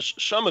 some of this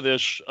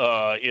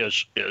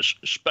is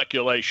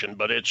speculation,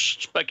 but it's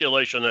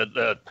speculation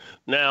that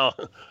now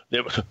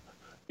there was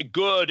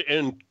good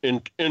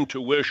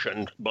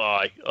intuition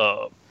by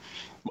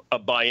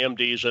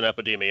MDs and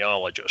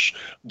epidemiologists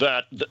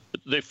that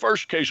the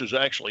first cases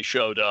actually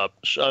showed up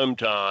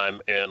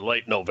sometime in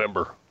late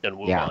November in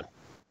Wuhan. Yeah.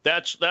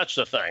 That's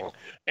the thing.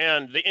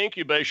 And the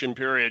incubation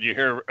period, you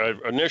hear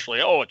initially,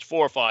 it's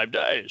 4 or 5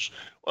 days.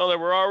 Well, there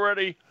were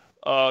already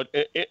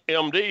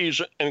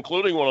MDs,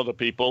 including one of the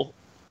people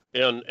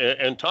in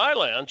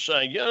Thailand,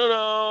 saying,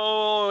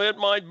 it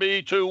might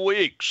be 2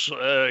 weeks,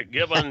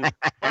 given.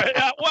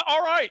 Well,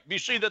 all right. You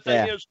see, the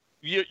thing is,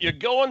 you're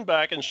going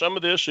back, and some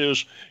of this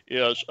is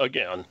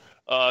again,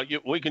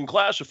 we can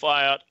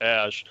classify it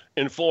as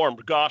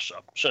informed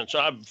gossip, since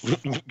I've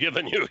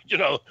given you,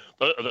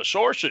 the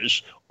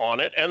sources on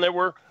it. And there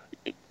were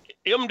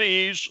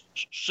MDs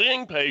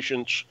seeing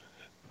patients,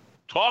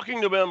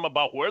 talking to them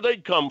about where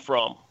they'd come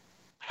from,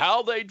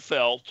 how they'd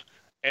felt,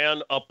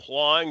 and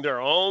applying their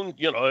own,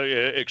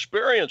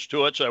 experience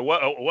to it. Say,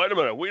 wait a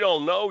minute, we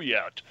don't know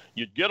yet.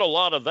 You'd get a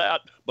lot of that,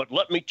 but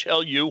let me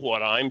tell you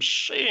what I'm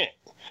seeing.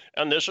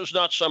 And this is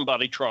not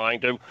somebody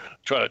trying to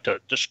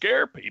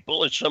scare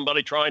people. It's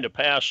somebody trying to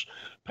pass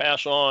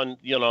on,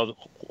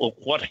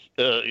 what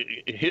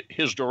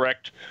his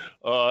direct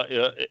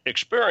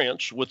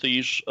experience with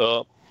these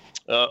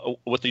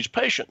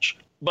patients.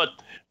 But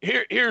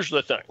here's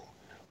the thing.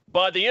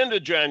 By the end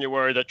of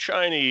January, the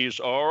Chinese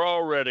are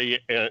already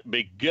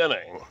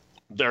beginning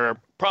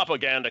their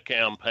propaganda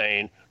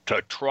campaign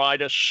to try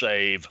to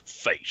save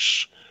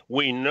face.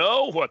 We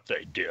know what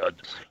they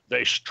did.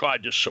 They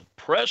tried to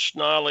suppress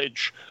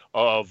knowledge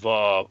of,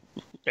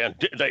 and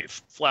they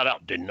flat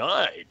out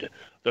denied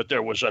that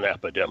there was an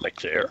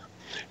epidemic there.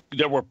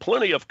 There were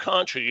plenty of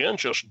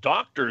conscientious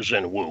doctors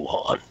in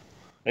Wuhan,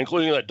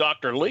 including that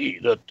Dr. Lee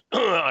that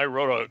I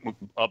wrote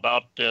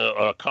about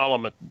a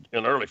column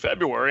in early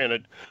February, and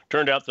it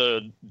turned out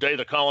the day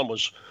the column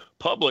was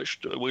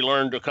published, we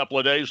learned a couple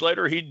of days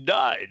later he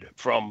died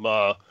from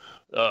the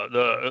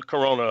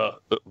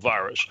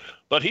coronavirus.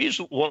 But he's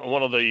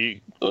one of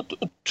the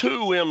 2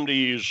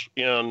 MDs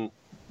in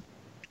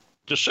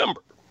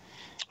December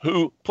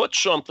who put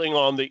something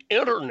on the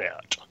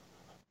internet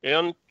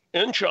in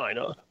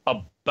China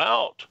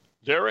about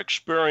their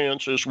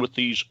experiences with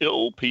these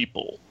ill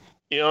people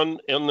in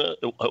the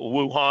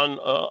Wuhan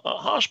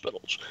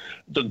hospitals.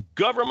 The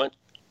government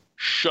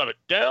shut it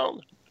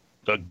down.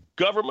 The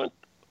government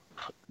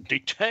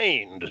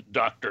detained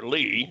Dr.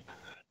 Lee,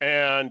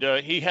 and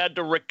he had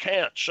to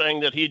recant,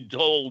 saying that he'd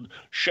told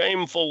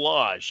shameful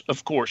lies.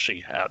 Of course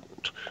he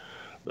hadn't.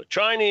 The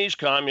Chinese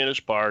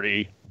Communist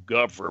Party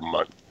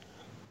government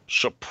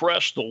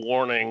suppressed the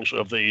warnings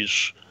of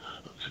these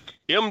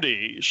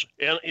MDs,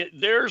 and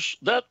there's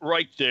that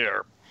right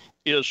there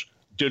is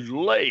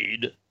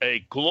delayed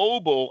a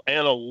global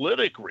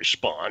analytic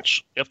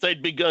response if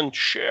they'd begun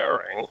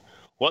sharing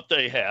what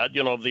they had, the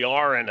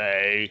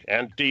RNA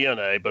and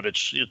DNA, but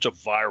it's a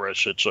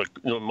virus. It's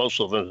most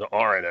of them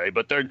RNA,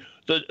 but they're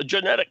the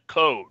genetic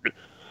code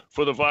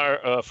for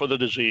the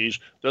disease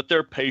that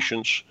their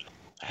patients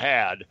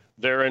had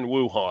there in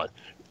Wuhan.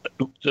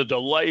 The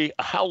delay,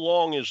 how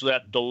long is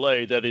that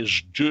delay that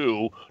is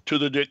due to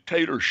the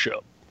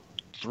dictatorship?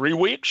 3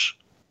 weeks?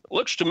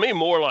 Looks to me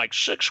more like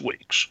 6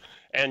 weeks.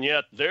 And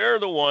yet they're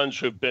the ones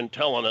who've been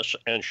telling us,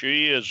 and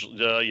she is,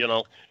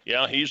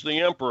 he's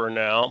the emperor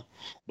now,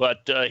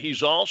 but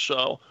he's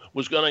also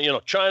was going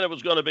to, China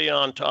was going to be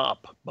on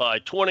top. By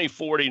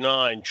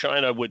 2049,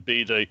 China would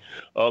be the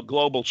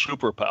global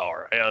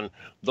superpower. And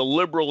the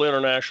liberal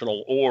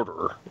international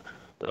order,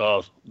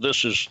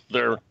 this is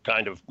their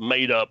kind of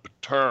made-up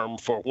term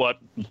for what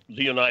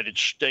the United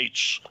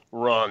States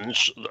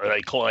runs,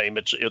 they claim.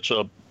 It's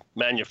a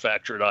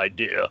manufactured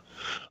idea,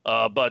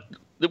 but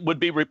it would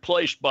be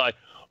replaced by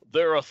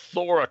their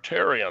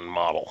authoritarian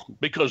model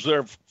because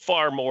they're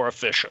far more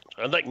efficient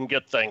and they can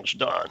get things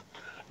done.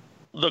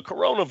 The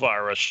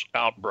coronavirus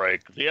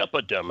outbreak, the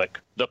epidemic,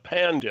 the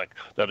pandemic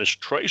that is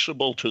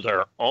traceable to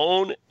their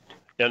own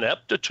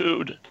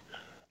ineptitude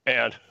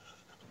and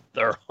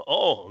their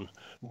own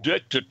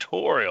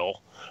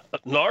dictatorial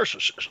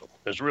narcissism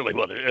is really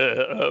what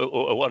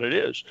it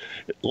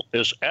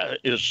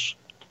is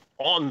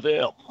on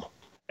them,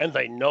 and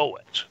they know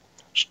it.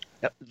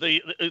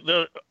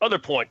 The other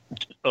point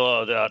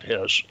that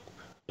has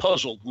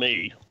puzzled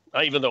me,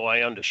 even though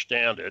I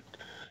understand it,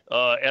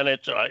 and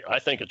I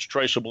think it's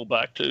traceable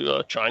back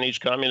to Chinese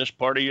Communist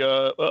Party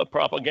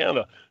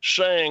propaganda,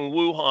 saying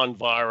Wuhan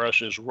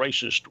virus is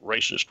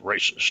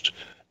racist.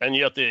 And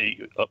yet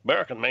the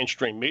American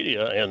mainstream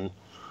media in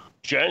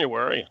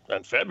January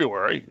and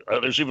February,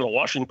 there's even a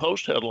Washington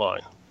Post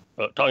headline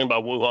talking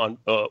about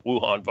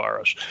Wuhan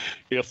virus.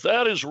 If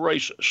that is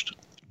racist,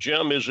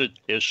 Jim, is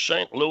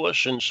St.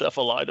 Louis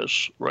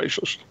encephalitis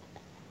racist?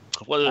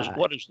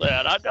 What is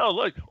that? I know,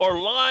 like, or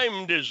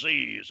Lyme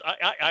disease.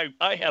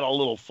 I had a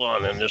little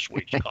fun in this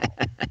week's column.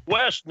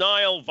 West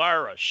Nile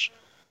virus.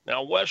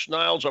 Now, West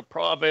Nile's a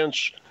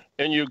province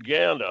in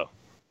Uganda.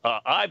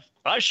 I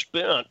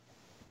spent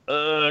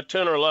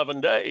 10 or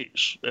 11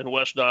 days in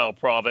West Nile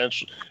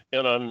province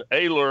in an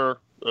Aler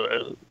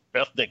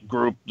ethnic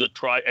group. The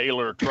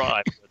Aler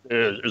tribe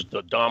is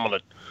the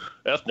dominant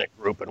ethnic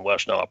group in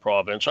West Nile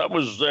province. I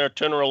was there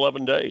 10 or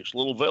 11 days,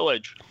 little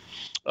village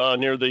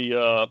near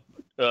the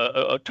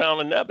town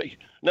of Nebi.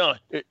 Now,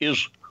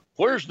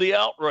 where's the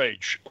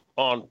outrage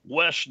on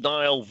West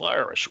Nile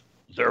virus?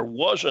 There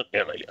wasn't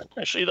any.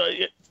 I see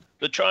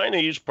the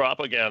Chinese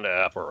propaganda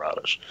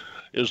apparatus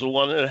is the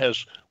one that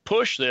has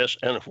pushed this,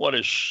 and what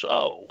is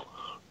so,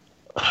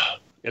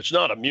 it's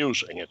not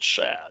amusing, it's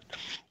sad,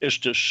 is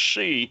to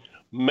see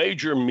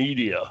major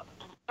media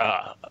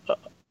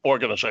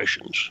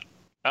organizations,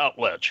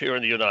 outlets here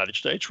in the United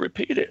States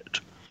repeat it.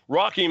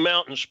 Rocky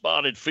Mountain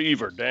spotted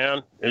fever,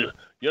 Dan.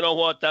 You know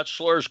what? That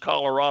slurs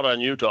Colorado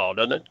and Utah,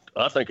 doesn't it?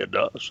 I think it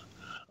does.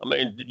 I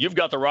mean, you've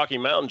got the Rocky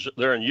Mountains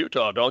there in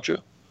Utah, don't you?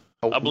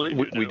 Oh, I believe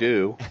we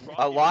do.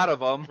 A lot of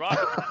them.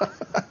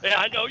 Yeah,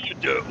 I know you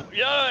do.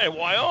 Yeah, and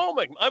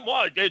Wyoming.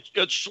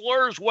 It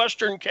slurs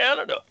Western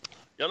Canada.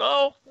 You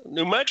know,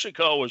 New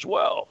Mexico as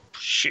well.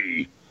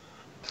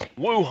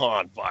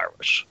 Wuhan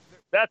virus.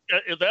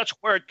 That's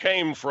where it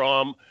came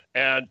from,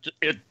 and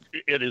it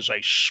is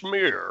a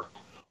smear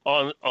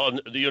on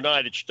the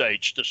United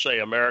States to say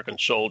American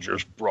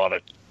soldiers brought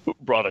it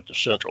to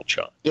Central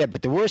China. Yeah,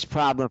 but the worst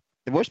problem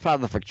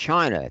for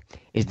China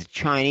is the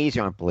Chinese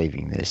aren't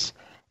believing this,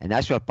 and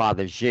that's what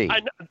bothers Xi. I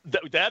know,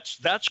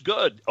 that's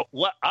good.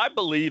 I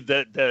believe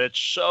that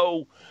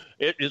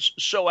it is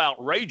so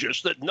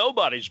outrageous that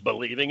nobody's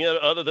believing it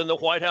other than the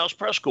White House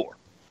press corps.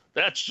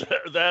 That's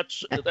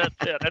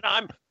it.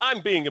 And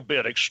I'm being a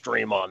bit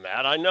extreme on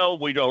that. I know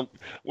we don't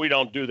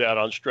do that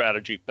on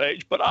Strategy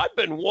Page, but I've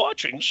been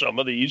watching some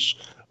of these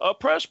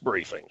press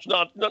briefings,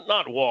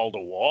 not wall to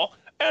wall,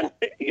 and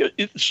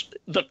it's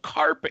the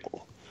carping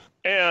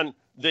and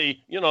the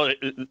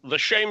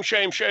shame.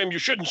 You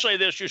shouldn't say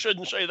this. You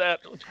shouldn't say that.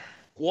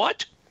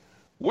 What?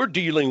 We're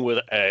dealing with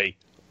a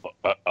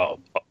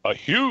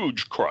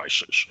huge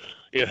crisis.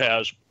 It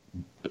has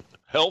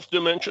health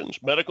dimensions,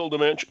 medical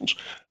dimensions,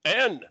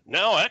 and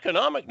now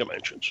economic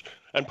dimensions.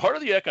 And part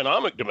of the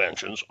economic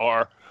dimensions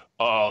are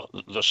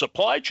the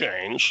supply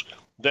chains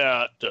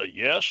that,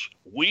 yes,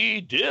 we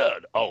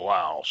did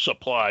allow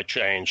supply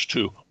chains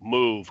to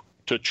move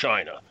to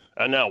China.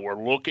 And now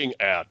we're looking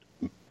at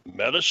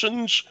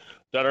medicines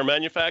that are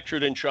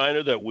manufactured in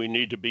China that we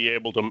need to be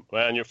able to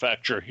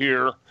manufacture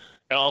here,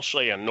 I'll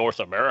say in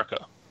North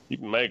America. You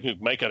can make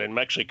it in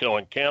Mexico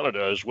and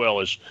Canada as well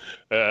as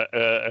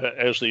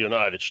the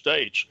United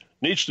States.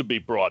 Needs to be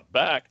brought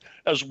back,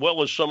 as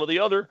well as some of the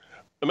other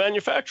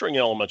manufacturing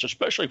elements,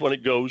 especially when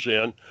it goes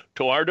in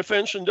to our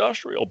defense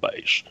industrial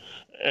base.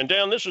 And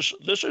Dan, this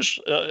is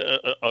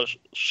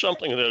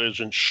something that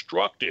is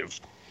instructive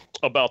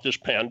about this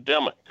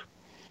pandemic.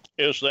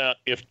 Is that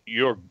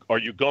are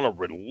you going to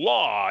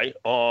rely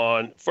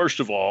on, first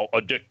of all,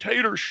 a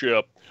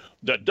dictatorship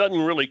that doesn't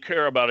really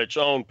care about its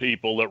own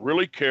people, that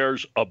really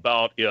cares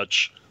about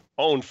its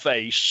own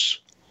face?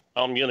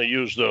 I'm going to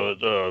use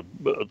the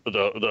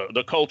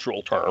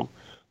cultural term,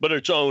 but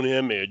its own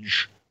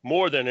image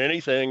more than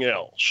anything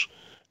else.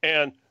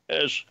 And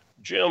as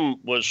Jim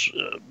was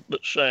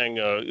saying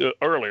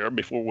earlier,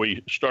 before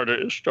we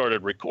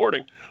started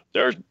recording,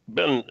 there's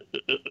been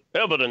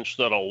evidence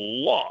that a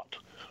lot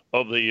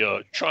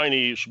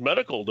Chinese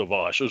medical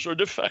devices are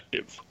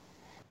defective.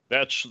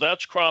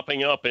 That's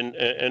cropping up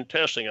in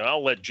testing, and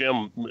I'll let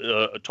Jim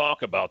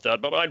talk about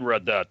that. But I'd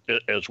read that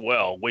as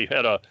well. We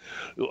had a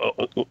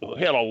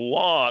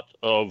lot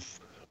of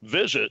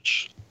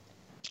visits.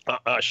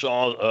 I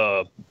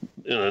saw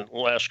in the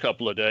last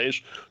couple of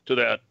days to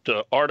that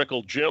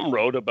article Jim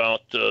wrote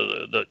about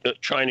the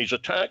Chinese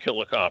attack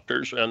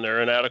helicopters and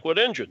their inadequate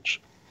engines,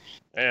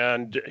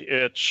 and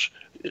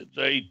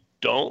they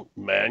don't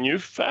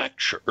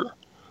manufacture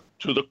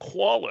to the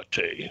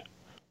quality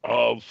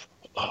of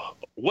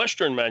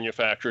Western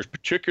manufacturers,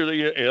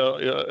 particularly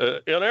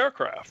in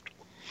aircraft.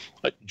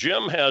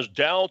 Jim has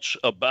doubts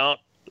about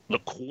the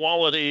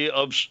quality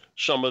of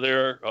some of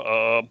their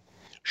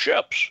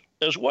ships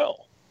as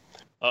well.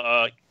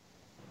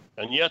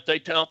 And yet they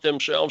tout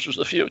themselves as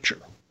the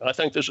future. I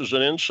think this is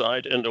an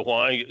insight into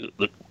why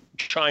the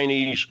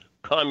Chinese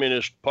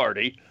Communist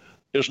Party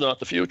is not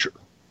the future.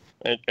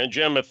 And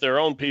Jim, if their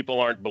own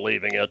people aren't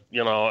believing it,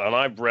 and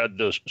I've read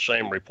the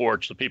same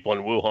reports, the people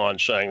in Wuhan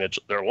saying that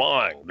they're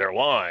lying,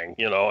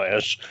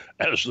 as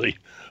the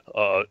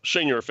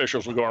senior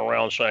officials are going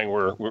around saying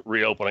we're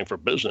reopening for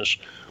business.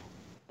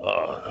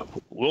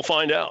 We'll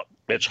find out.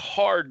 It's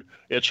hard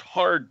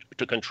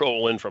to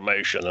control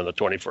information in the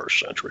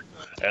 21st century.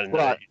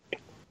 And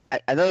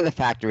another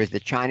factor is the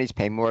Chinese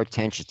pay more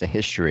attention to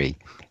history,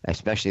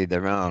 especially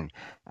their own,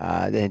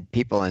 than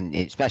people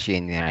especially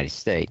in the United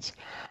States.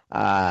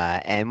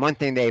 And one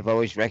thing they've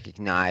always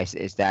recognized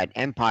is that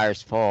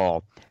empires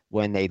fall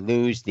when they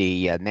lose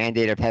the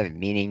mandate of heaven,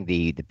 meaning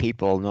the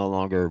people no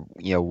longer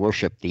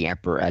worship the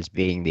emperor as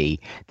being the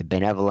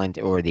benevolent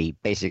or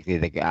basically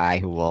the guy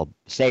who will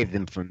save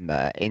them from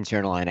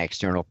internal and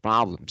external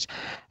problems.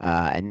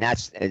 And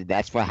that's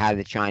how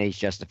the Chinese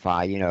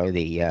justify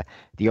the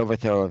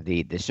overthrow of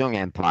the Sung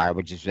Empire,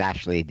 which is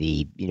actually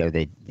the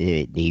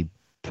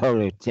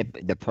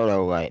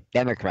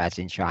proto-democrats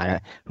in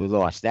China who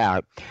lost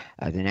out,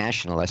 the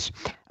nationalists,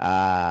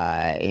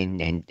 in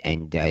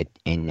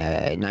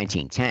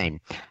 1910.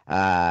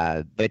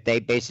 But they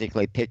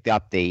basically picked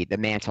up the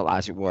mantle,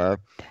 as it were,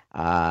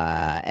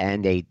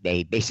 and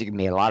they basically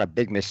made a lot of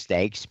big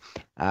mistakes.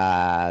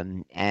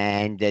 And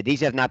these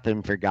have not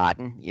been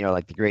forgotten,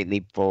 like the Great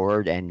Leap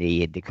Forward and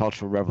the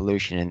Cultural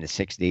Revolution in the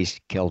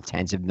 60s killed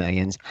tens of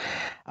millions.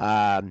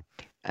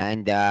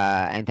 And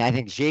I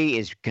think Xi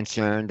is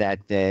concerned that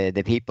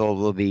the people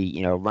will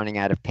be, running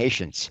out of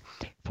patience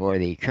for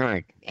the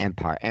current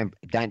empire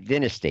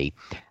dynasty,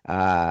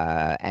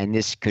 and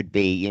this could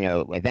be,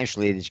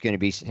 eventually there's going to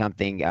be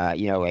something,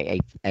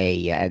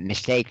 a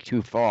mistake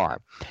too far,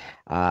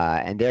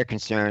 and they're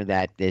concerned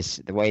that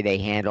the way they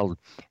handled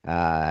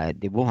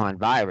the Wuhan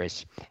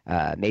virus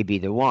may be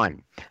the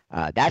one.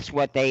 That's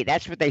what they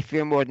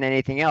fear more than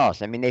anything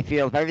else. I mean, they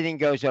feel if everything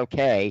goes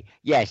okay,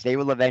 yes, they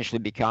will eventually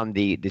become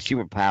the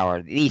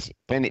superpower, the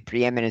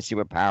preeminent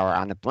superpower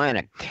on the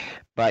planet.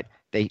 But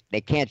they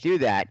can't do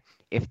that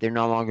if they're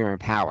no longer in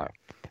power.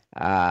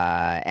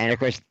 And of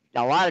course,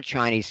 a lot of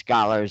Chinese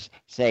scholars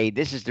say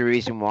this is the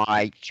reason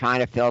why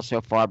China fell so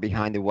far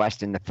behind the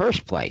West in the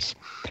first place,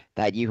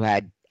 that you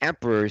had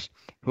emperors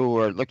who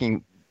were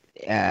looking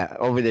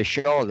over their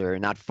shoulder,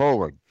 not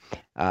forward.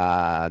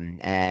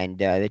 And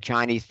the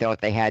Chinese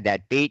thought they had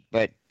that beat,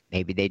 but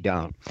maybe they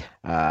don't.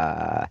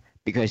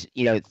 Because,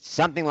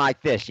 something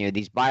like this,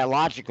 these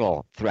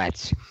biological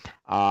threats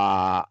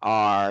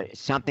are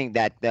something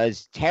that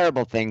does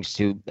terrible things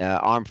to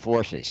armed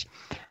forces.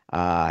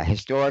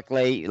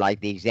 Historically, like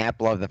the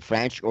example of the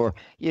French or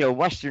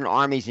Western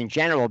armies in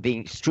general,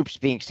 troops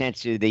being sent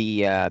to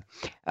the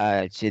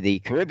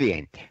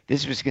Caribbean,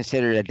 this was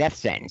considered a death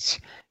sentence.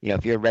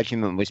 If your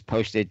regiment was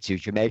posted to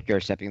Jamaica or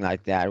something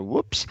like that,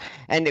 whoops.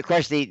 And of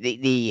course,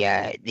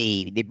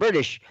 the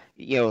British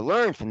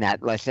learned from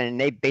that lesson, and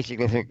they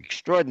basically took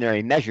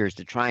extraordinary measures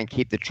to try and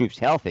keep the troops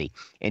healthy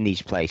in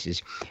these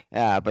places.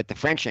 But the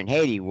French and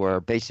Haiti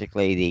were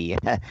basically the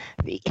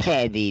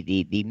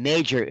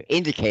major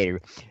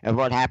indicator of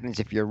what happens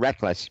if you're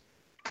reckless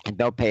and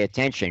don't pay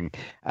attention.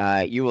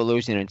 You will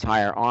lose an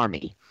entire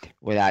army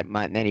without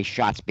many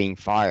shots being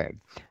fired.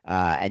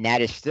 And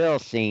that is still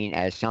seen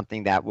as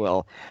something that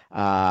will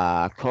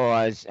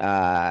cause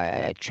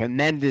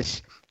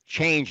tremendous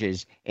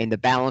changes in the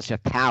balance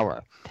of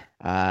power.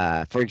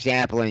 For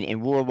example,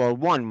 in World War I,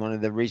 one of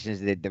the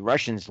reasons that the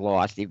Russians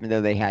lost, even though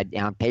they had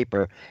on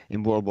paper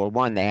in World War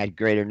I, they had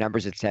greater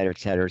numbers, et cetera,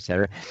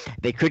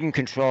 they couldn't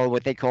control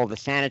what they call the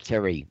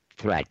sanitary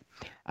threat.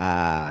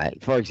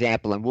 For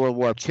example, in World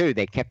War II,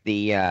 they kept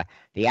the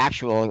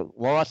actual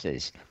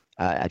losses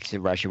to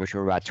Russia, which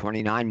were about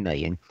 29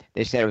 million.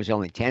 They said it was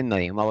only 10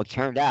 million. Well, it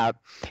turned out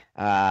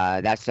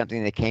that's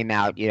something that came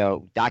out,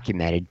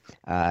 documented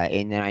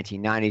in the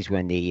 1990s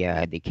when the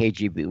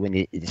KGB, when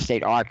the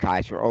state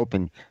archives were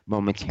open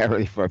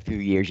momentarily for a few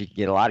years. You could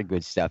get a lot of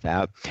good stuff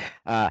out.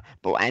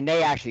 And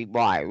they actually,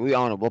 we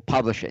own it, we'll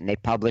publish it. And they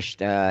published,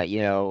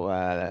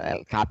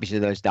 copies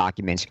of those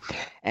documents.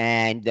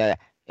 And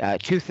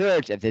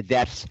 2/3 of the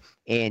deaths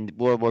in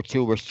World War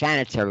II were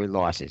sanitary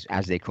losses,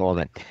 as they called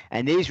it.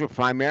 And these were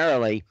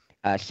primarily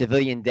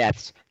civilian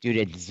deaths due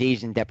to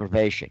disease and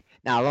deprivation.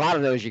 Now, a lot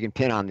of those you can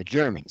pin on the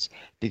Germans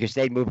because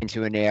they'd move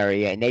into an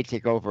area and they'd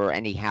take over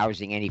any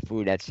housing, any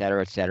food, et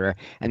cetera,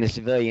 and the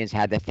civilians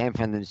had to fend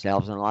for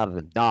themselves, and a lot of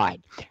them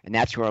died. And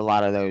that's where a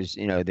lot of those,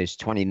 those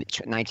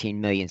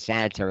 19 million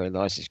sanitary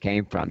losses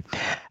came from.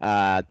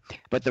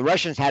 But the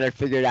Russians had it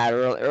figured out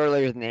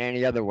earlier than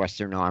any other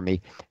Western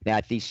army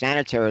that these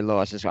sanitary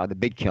losses are the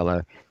big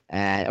killer.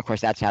 And, of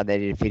course, that's how they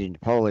defeated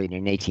Napoleon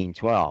in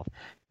 1812.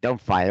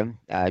 Don't fight him.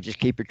 Just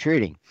keep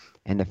retreating.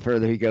 And the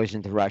further he goes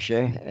into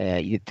Russia,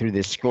 through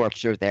this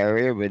scorched earth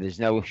area where there's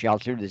no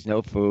shelter, there's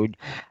no food,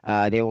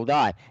 they will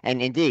die.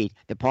 And indeed,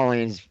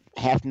 Napoleon's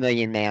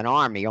 500,000-man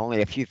army,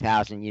 only a few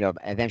thousand,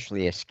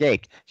 eventually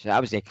escaped. So that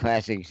was a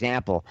classic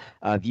example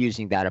of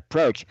using that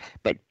approach.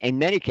 But in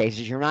many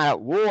cases, you're not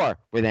at war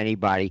with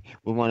anybody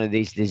when one of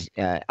these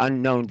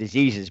unknown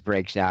diseases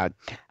breaks out,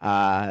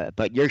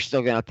 but you're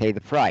still going to pay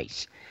the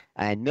price.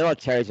 And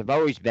militaries have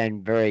always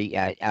been very,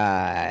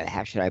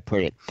 how should I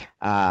put it,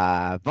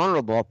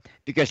 vulnerable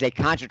because they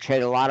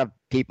concentrate a lot of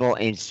people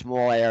in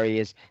small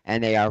areas,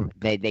 and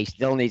they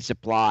still need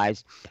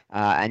supplies,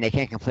 and they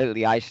can't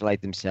completely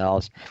isolate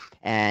themselves.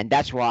 And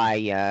that's why,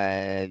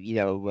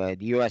 the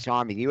U.S.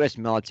 Army, the U.S.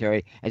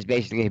 military has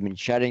basically been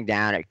shutting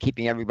down,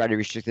 keeping everybody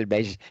restricted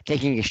bases,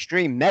 taking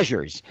extreme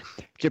measures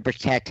to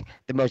protect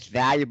the most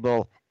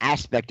valuable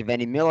aspect of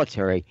any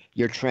military,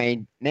 your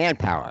trained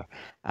manpower.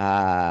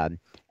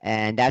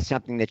 And that's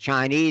something the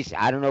Chinese,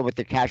 I don't know what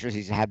the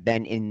casualties have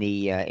been in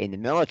the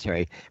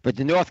military, but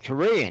the North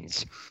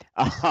Koreans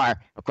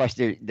are, of course,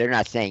 they're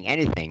not saying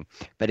anything.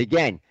 But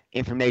again,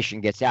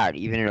 information gets out,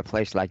 even in a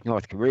place like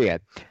North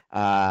Korea,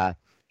 and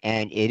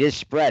it is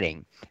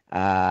spreading.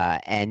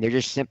 And they're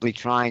just simply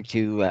trying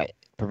to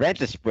prevent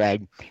the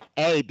spread,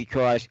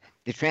 because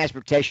the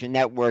transportation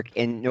network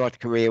in North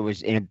Korea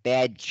was in a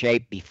bad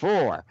shape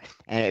before,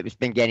 and it's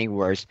been getting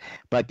worse.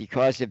 But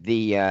because of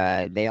they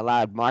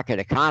allowed market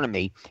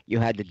economy, you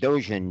had the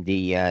Dojin,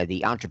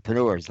 the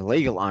entrepreneurs, the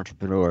legal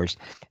entrepreneurs.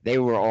 They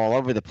were all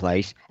over the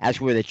place, as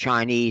were the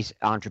Chinese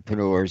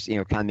entrepreneurs,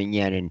 coming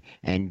in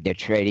and they're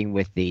trading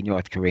with the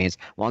North Koreans.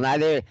 Well, now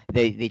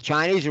the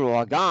Chinese are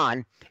all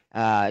gone.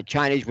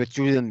 Chinese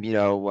withdrew them,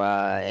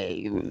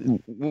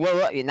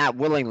 not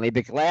willingly,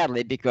 but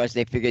gladly, because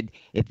they figured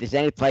if there's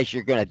any place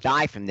you're going to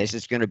die from this,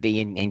 it's going to be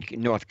in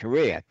North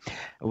Korea,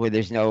 where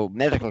there's no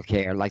medical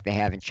care like they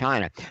have in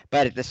China.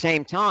 But at the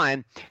same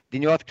time, the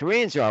North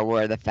Koreans are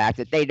aware of the fact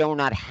that they do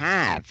not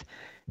have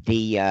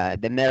the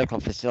medical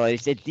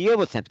facilities to deal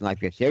with something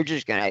like this. They're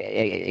just going to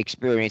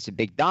experience a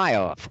big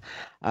die-off.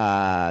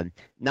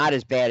 Not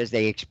as bad as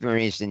they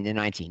experienced in the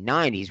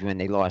 1990s when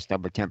they lost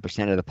over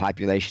 10% of the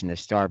population to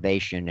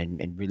starvation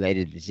and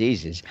related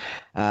diseases.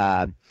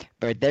 But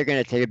they're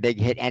going to take a big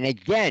hit. And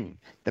again,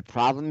 the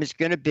problem is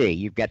going to be,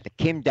 you've got the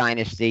Kim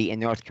dynasty in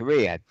North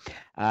Korea.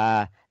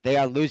 They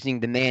are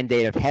losing the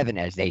mandate of heaven,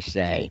 as they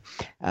say,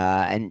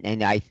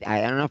 and I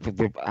don't know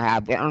if I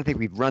don't think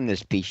we've run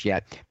this piece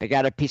yet. But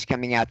got a piece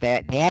coming out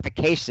that they have a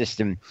case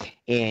system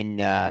in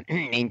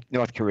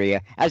North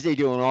Korea, as they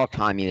do in all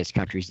communist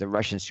countries. The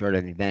Russians sort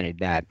of invented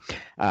that.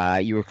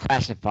 You were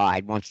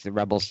classified once the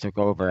rebels took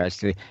over as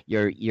to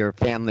your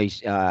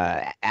family's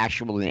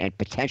actual and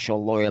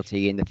potential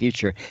loyalty in the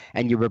future,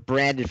 and you were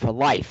branded for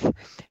life.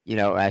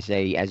 As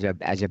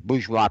a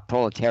bourgeois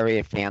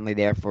proletariat family.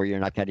 Therefore, you're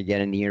not going to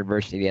get in the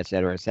university, et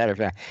cetera, et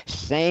cetera.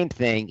 Same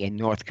thing in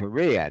North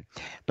Korea,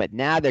 but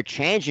now they're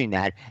changing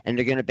that, and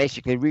they're going to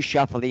basically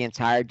reshuffle the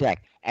entire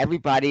deck.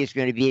 Everybody is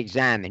going to be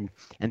examined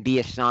and be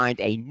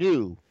assigned a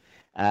new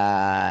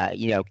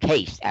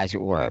case, as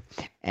it were.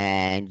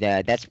 And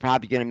that's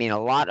probably going to mean a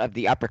lot of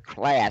the upper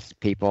class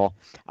people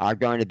are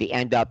going to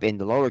end up in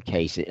the lower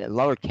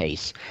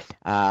case.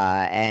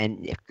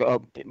 And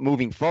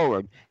moving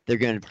forward, they're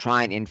going to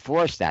try and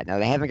enforce that. Now,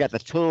 they haven't got the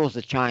tools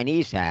the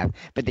Chinese have,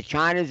 but the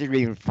Chinese are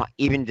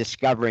even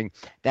discovering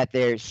that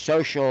their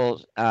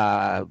social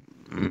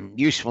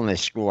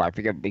usefulness score, I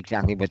forget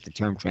exactly what the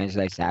term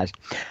translates as,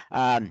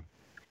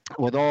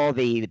 with all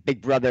the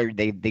Big Brother,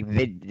 the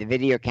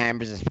video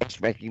cameras, the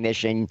face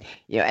recognition,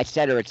 et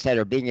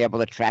cetera, being able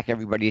to track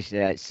everybody's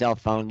cell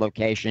phone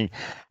location,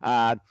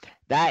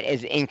 that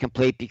is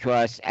incomplete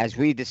because, as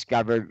we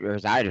discovered, or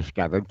as I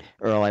discovered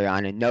early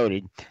on and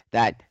noted,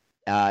 that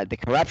the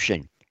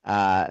corruption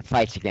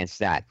fights against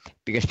that,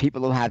 because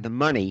people who have the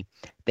money,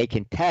 they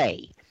can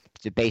pay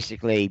to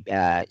basically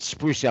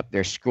spruce up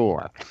their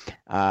score.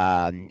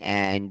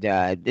 And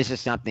this is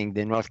something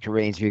the North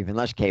Koreans are even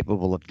less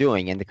capable of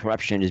doing, and the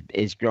corruption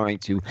is growing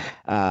to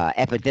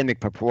epidemic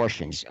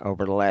proportions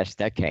over the last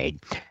decade.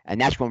 And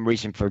that's one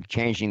reason for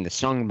changing the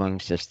Sungmung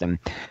system,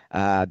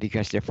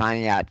 because they're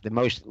finding out the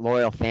most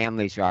loyal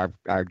families are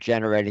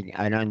generating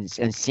an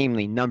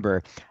unseemly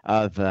number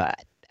of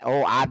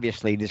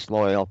obviously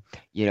disloyal,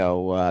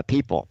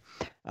 people.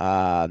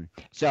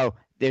 So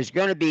there's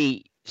going to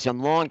be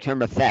some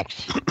long-term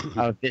effects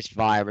of this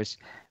virus.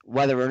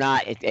 Whether or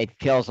not it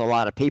kills a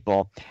lot of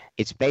people,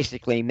 it's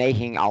basically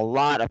making a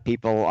lot of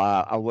people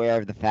aware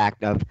of the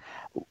fact of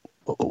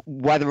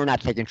whether or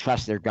not they can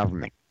trust their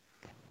government.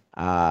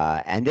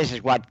 And this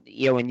is what,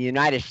 in the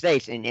United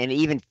States and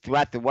even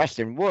throughout the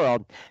Western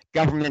world,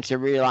 governments are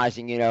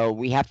realizing,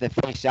 we have to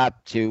face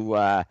up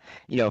to,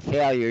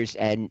 failures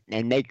and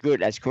make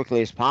good as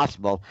quickly as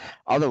possible.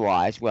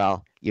 Otherwise,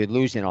 well, you're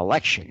losing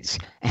elections.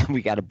 And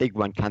we got a big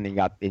one coming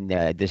up in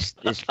this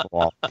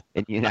fall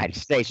in the United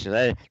States.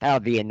 So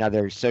that'll be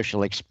another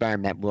social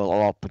experiment we'll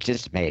all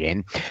participate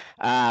in.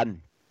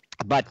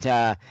 But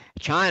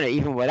China,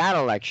 even without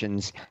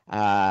elections,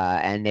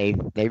 and they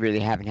really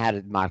haven't had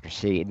a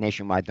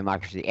nationwide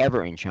democracy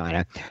ever in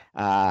China,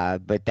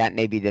 but that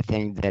may be the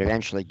thing that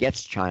eventually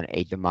gets China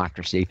a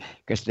democracy,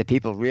 because the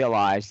people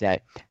realize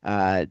that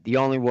the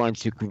only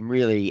ones who can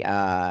really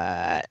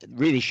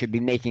should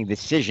be making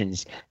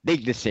decisions,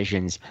 big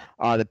decisions,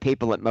 are the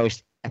people it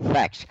most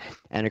affects.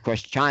 And of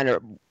course, China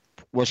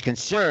was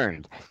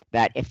concerned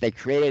that if they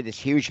created this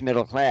huge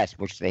middle class,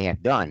 which they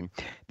have done,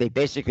 they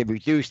basically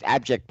reduced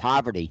abject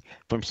poverty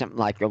from something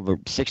like over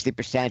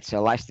 60% to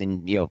less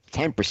than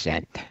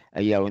 10%,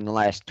 in the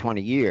last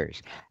 20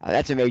 years.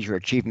 That's a major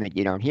achievement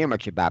you don't hear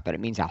much about, but it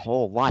means a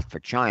whole lot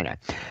for China.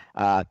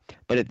 But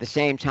at the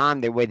same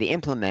time, the way they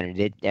implemented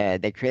it,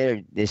 they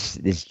created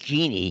this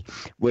genie,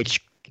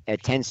 which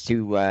tends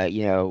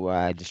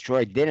to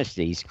destroy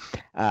dynasties,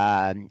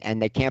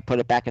 and they can't put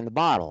it back in the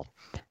bottle.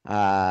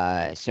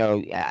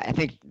 So I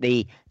think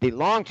the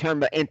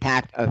long-term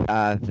impact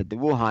of the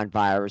Wuhan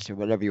virus, or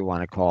whatever you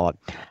want to call it,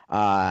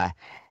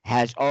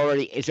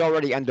 is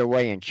already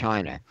underway in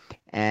China,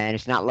 and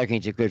it's not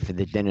looking too good for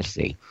the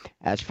dynasty.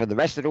 As for the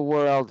rest of the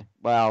world,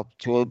 well,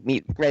 to a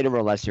greater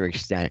or lesser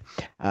extent,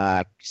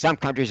 some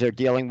countries are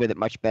dealing with it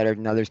much better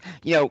than others.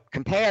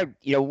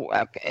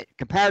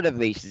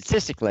 Comparatively,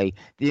 statistically,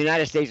 the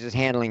United States is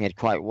handling it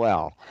quite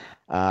well.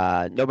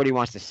 Nobody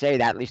wants to say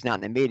that, at least not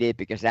in the media,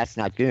 because that's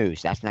not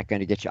news. That's not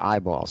going to get you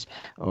eyeballs,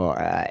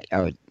 but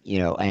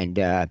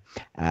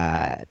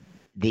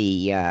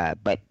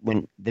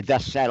when the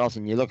dust settles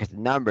and you look at the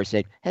numbers,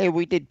 say, hey,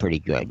 we did pretty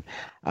good.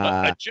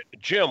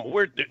 Jim,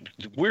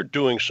 we're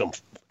doing some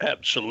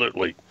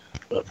absolutely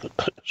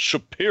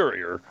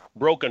superior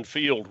broken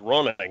field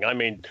running. I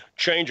mean,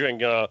 changing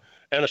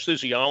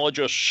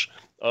anesthesiologists'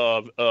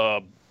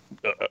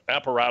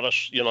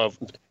 apparatus,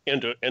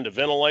 into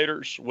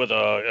ventilators with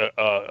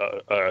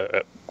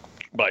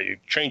by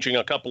changing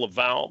a couple of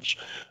valves.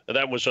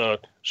 That was an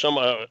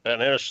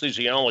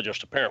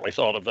anesthesiologist apparently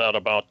thought of that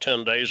about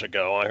 10 days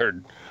ago. I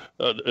heard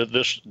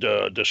this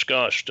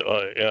discussed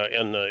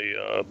in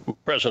the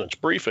president's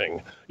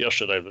briefing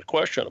yesterday, the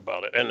question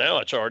about it, and now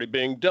it's already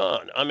being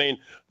done. I mean,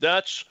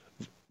 that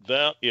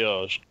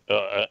is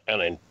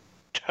an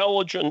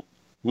intelligent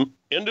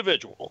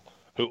individual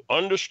who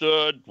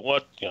understood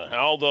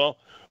how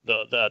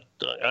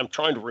I'm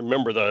trying to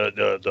remember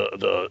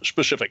the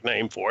specific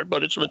name for it,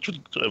 but it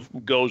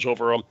goes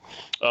over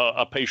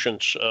a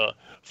patient's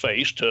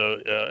face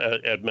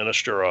to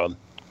administer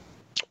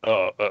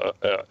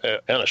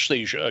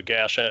anesthesia, a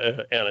gas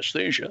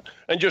anesthesia,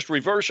 and just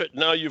reverse it.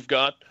 Now you've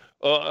got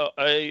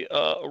a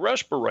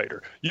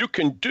respirator. You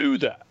can do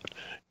that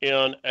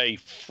in a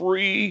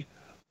free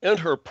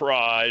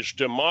enterprise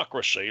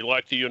democracy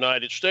like the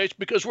United States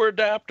because we're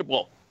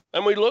adaptable.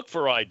 And we look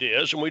for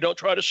ideas and we don't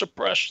try to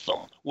suppress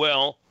them.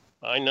 Well,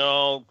 I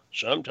know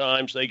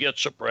sometimes they get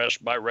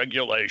suppressed by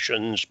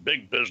regulations,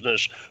 big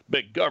business,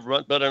 big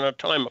government, but in a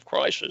time of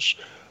crisis,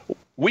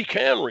 we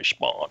can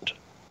respond.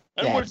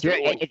 And yeah, we're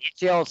doing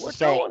it's the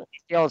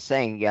old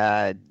saying,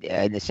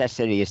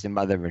 necessity is the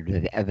mother of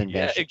invention.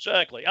 Yeah,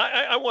 exactly.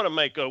 I want to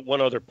make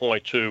one other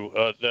point, too,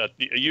 that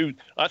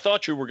I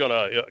thought you were going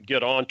to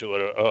get onto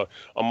it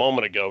a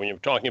moment ago when you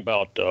were talking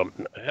about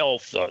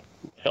health of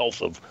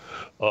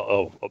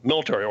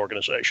military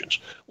organizations.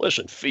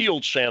 Listen,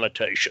 field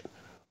sanitation.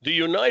 The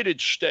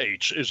United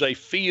States is a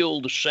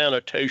field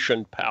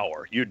sanitation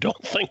power. You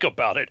don't think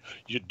about it.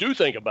 You do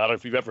think about it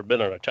if you've ever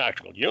been in a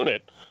tactical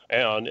unit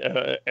and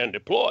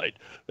deployed.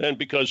 And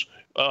because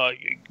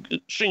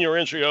senior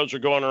NCOs are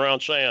going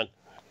around saying,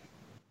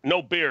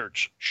 no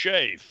beards,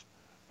 shave,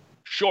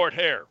 short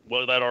hair.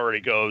 Well, that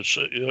already goes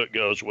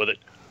with it.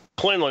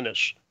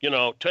 Cleanliness,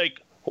 take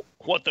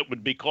what that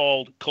would be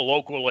called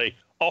colloquially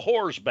a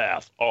whore's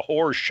bath, a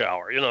whore's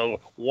shower,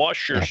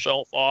 wash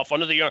yourself off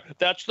under the arm.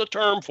 That's the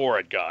term for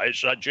it,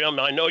 guys. Jim,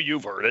 I know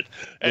you've heard it.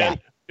 And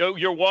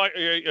you're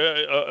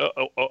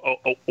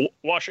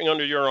washing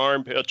under your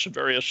armpits and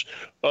various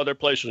other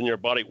places in your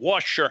body.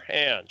 Wash your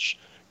hands.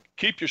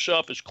 Keep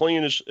yourself as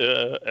clean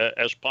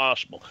as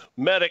possible.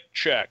 Medic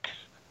check.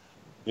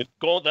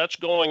 That's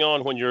going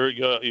on when you're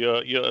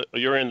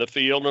in the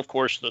field, and of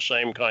course the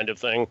same kind of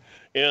thing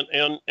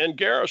in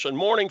garrison.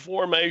 Morning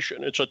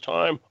formation. It's a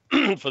time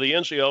for the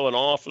NCO and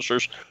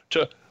officers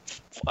to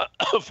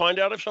find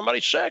out if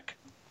somebody's sick.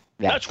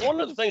 Yeah. That's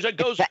one of the things that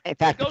goes on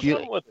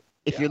with it.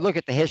 if you look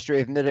at the history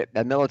of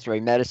military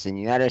medicine,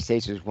 the United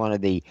States was one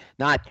of the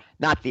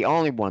not the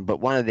only one, but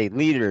one of the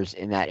leaders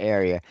in that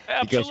area.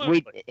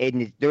 Absolutely.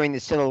 Because during the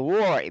Civil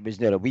War, it was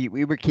noted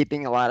we were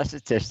keeping a lot of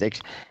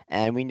statistics,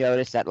 and we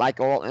noticed that like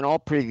in all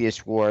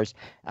previous wars,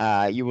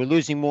 you were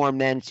losing more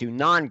men to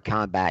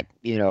non-combat,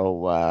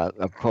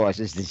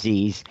 causes,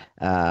 disease,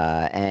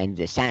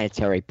 and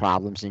sanitary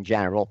problems in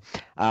general.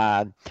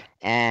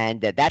 And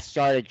that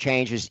started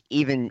changes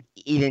even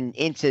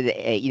into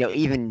the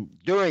even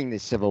during the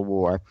Civil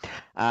War,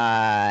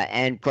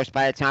 and of course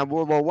by the time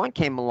World War I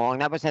came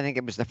along, I think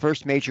it was the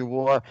first major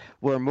war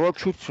where more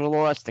troops were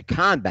lost to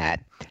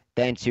combat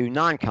than to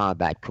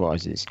non-combat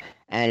causes,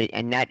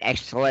 and that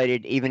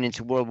escalated even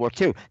into World War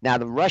II. Now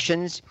the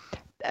Russians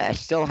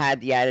still had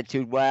the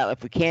attitude, well,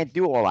 if we can't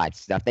do all that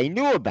stuff, they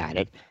knew about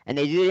it and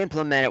they did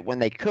implement it when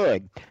they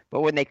could,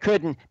 but when they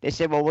couldn't, they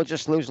said, well, we'll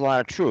just lose a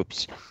lot of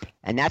troops.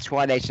 And that's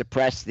why they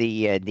suppressed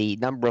the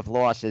number of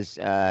losses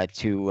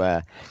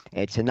to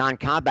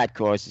non-combat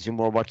causes in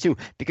World War II,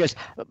 because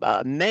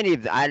many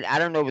of I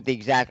don't know what the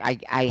exact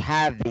I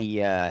have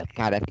the I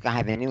think I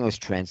have an English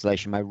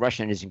translation. My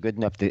Russian isn't good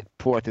enough to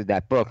pour through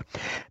that book,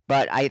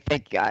 but I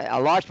think a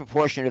large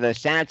proportion of the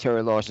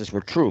sanitary losses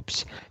were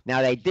troops.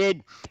 Now they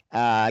did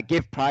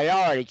give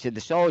priority to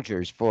the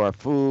soldiers for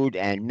food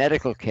and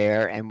medical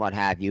care and what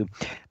have you.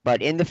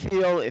 But in the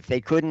field, if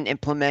they couldn't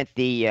implement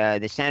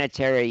the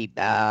sanitary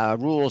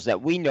rules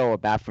that we know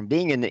about from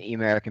being in the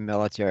American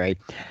military,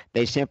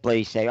 they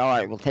simply say, all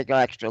right, we'll take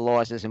our extra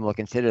losses and we'll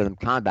consider them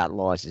combat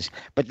losses.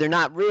 But they're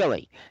not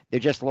really. They're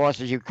just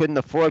losses you couldn't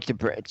afford to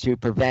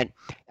prevent,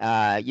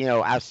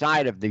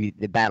 outside of the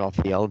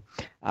battlefield.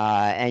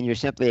 And you're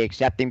simply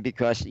accepting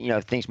because,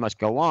 things must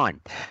go on.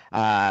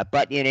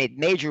 But in a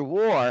major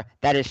war,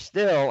 that is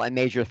still a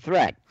major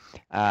threat.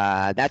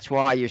 That's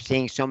why you're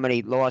seeing so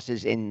many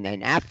losses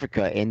in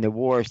Africa in the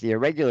wars, the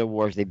irregular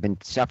wars they've been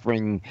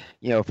suffering,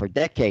 for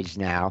decades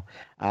now.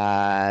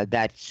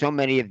 That so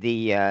many of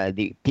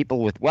the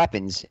people with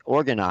weapons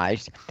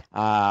organized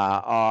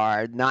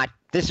are not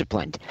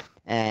disciplined.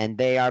 And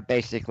they are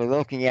basically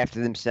looking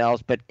after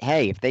themselves. But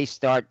hey, if they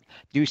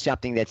do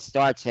something that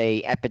starts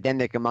a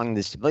epidemic among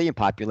the civilian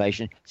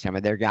population, some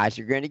of their guys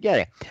are going to get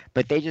it.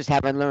 But they just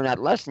haven't learned that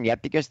lesson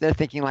yet because they're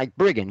thinking like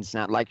brigands,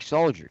 not like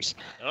soldiers.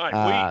 All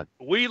right,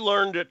 we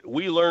learned it.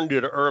 We learned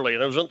it early.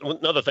 And there was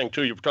another thing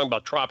too. You were talking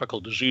about tropical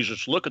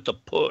diseases. Look at the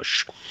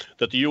push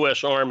that the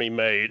U.S. Army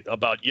made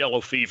about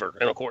yellow fever,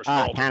 and of course,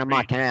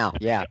 Panama Canal.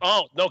 Yeah.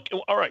 Oh no!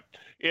 All right.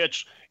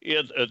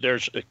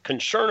 There's a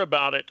concern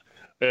about it.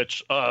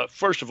 It's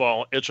first of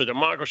all, it's a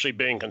democracy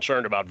being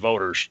concerned about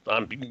voters.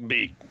 I'm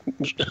be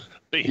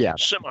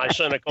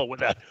semi-cynical with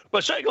that.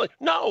 But secondly,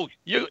 no,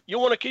 you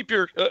want to keep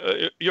your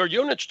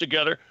units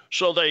together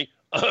so they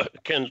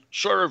can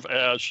serve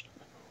as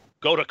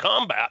go to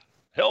combat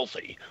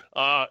healthy.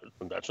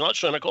 That's not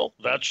cynical.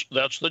 That's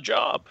the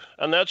job,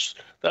 and that's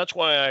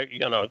why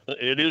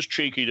it is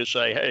cheeky to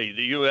say, hey,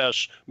 the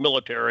U.S.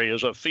 military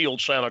is a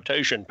field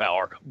sanitation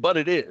power, but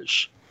it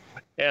is.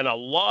 And a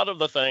lot of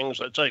the things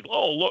that say,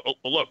 oh,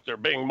 look, they're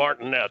being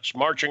martinets,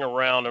 marching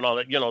around and all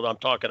that. I'm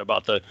talking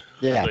about the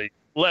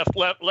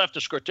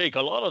leftist critique.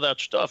 A lot of that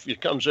stuff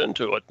comes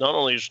into it, not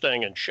only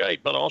staying in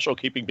shape, but also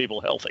keeping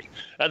people healthy.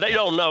 And they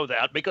don't know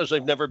that because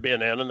they've never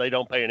been in and they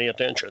don't pay any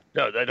attention.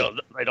 No, they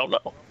don't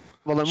know.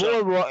 Well,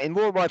 in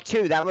World War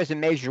II, that was a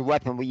major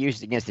weapon we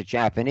used against the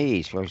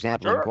Japanese. For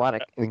example, sure.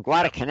 in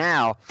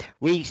Guadalcanal,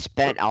 we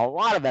spent a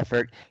lot of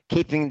effort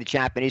keeping the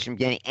Japanese from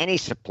getting any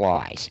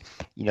supplies.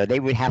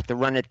 They would have to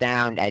run it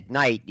down at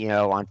night,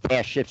 on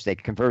fast ships. They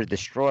converted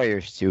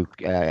destroyers to,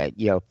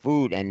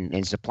 food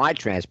and supply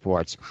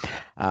transports.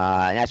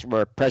 And that's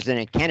where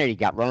President Kennedy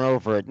got run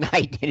over at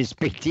night in his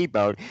big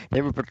T-boat.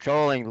 They were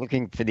patrolling,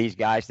 looking for these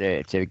guys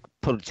to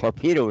put a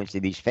torpedo into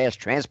these fast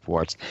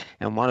transports,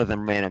 and one of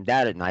them ran them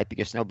down at night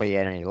because nobody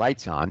had any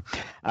lights on.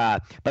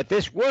 But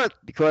this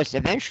worked because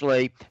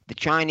eventually the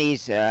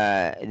Japanese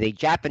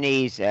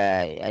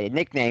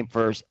nickname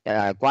for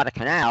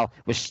Guadalcanal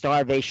was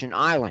Starvation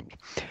Island.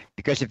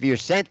 Because if you're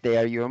sent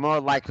there, you're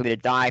more likely to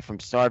die from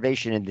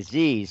starvation and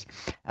disease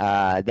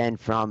than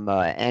from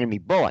enemy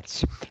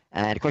bullets.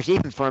 And of course,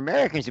 even for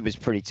Americans, it was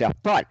pretty tough.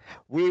 But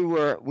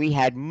we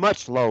had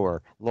much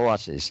lower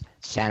losses,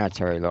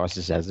 sanitary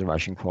losses, as the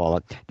Russians call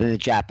it, than the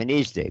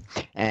Japanese did.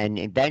 And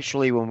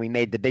eventually, when we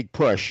made the big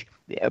push,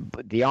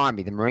 the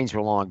Army, the Marines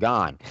were long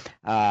gone,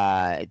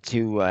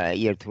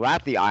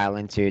 throughout the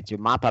island to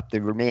mop up the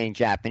remaining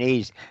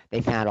Japanese.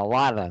 They found a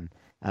lot of them.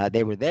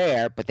 They were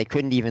there, but they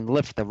couldn't even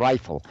lift the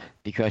rifle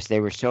because they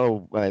were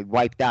so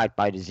wiped out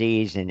by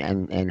disease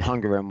and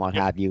hunger and what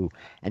have you.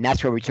 And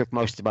that's where we took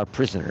most of our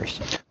prisoners.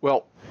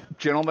 Well,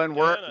 gentlemen,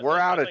 we're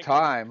out of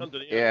time,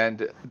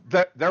 and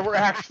there were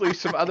actually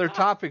some other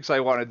topics I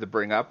wanted to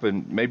bring up,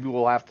 and maybe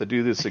we'll have to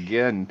do this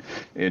again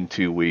in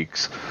 2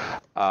 weeks.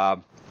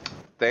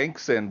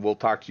 Thanks, and we'll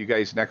talk to you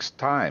guys next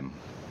time.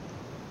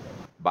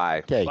 Bye.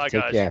 Okay, Bye,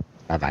 take guys. care.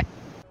 Bye-bye.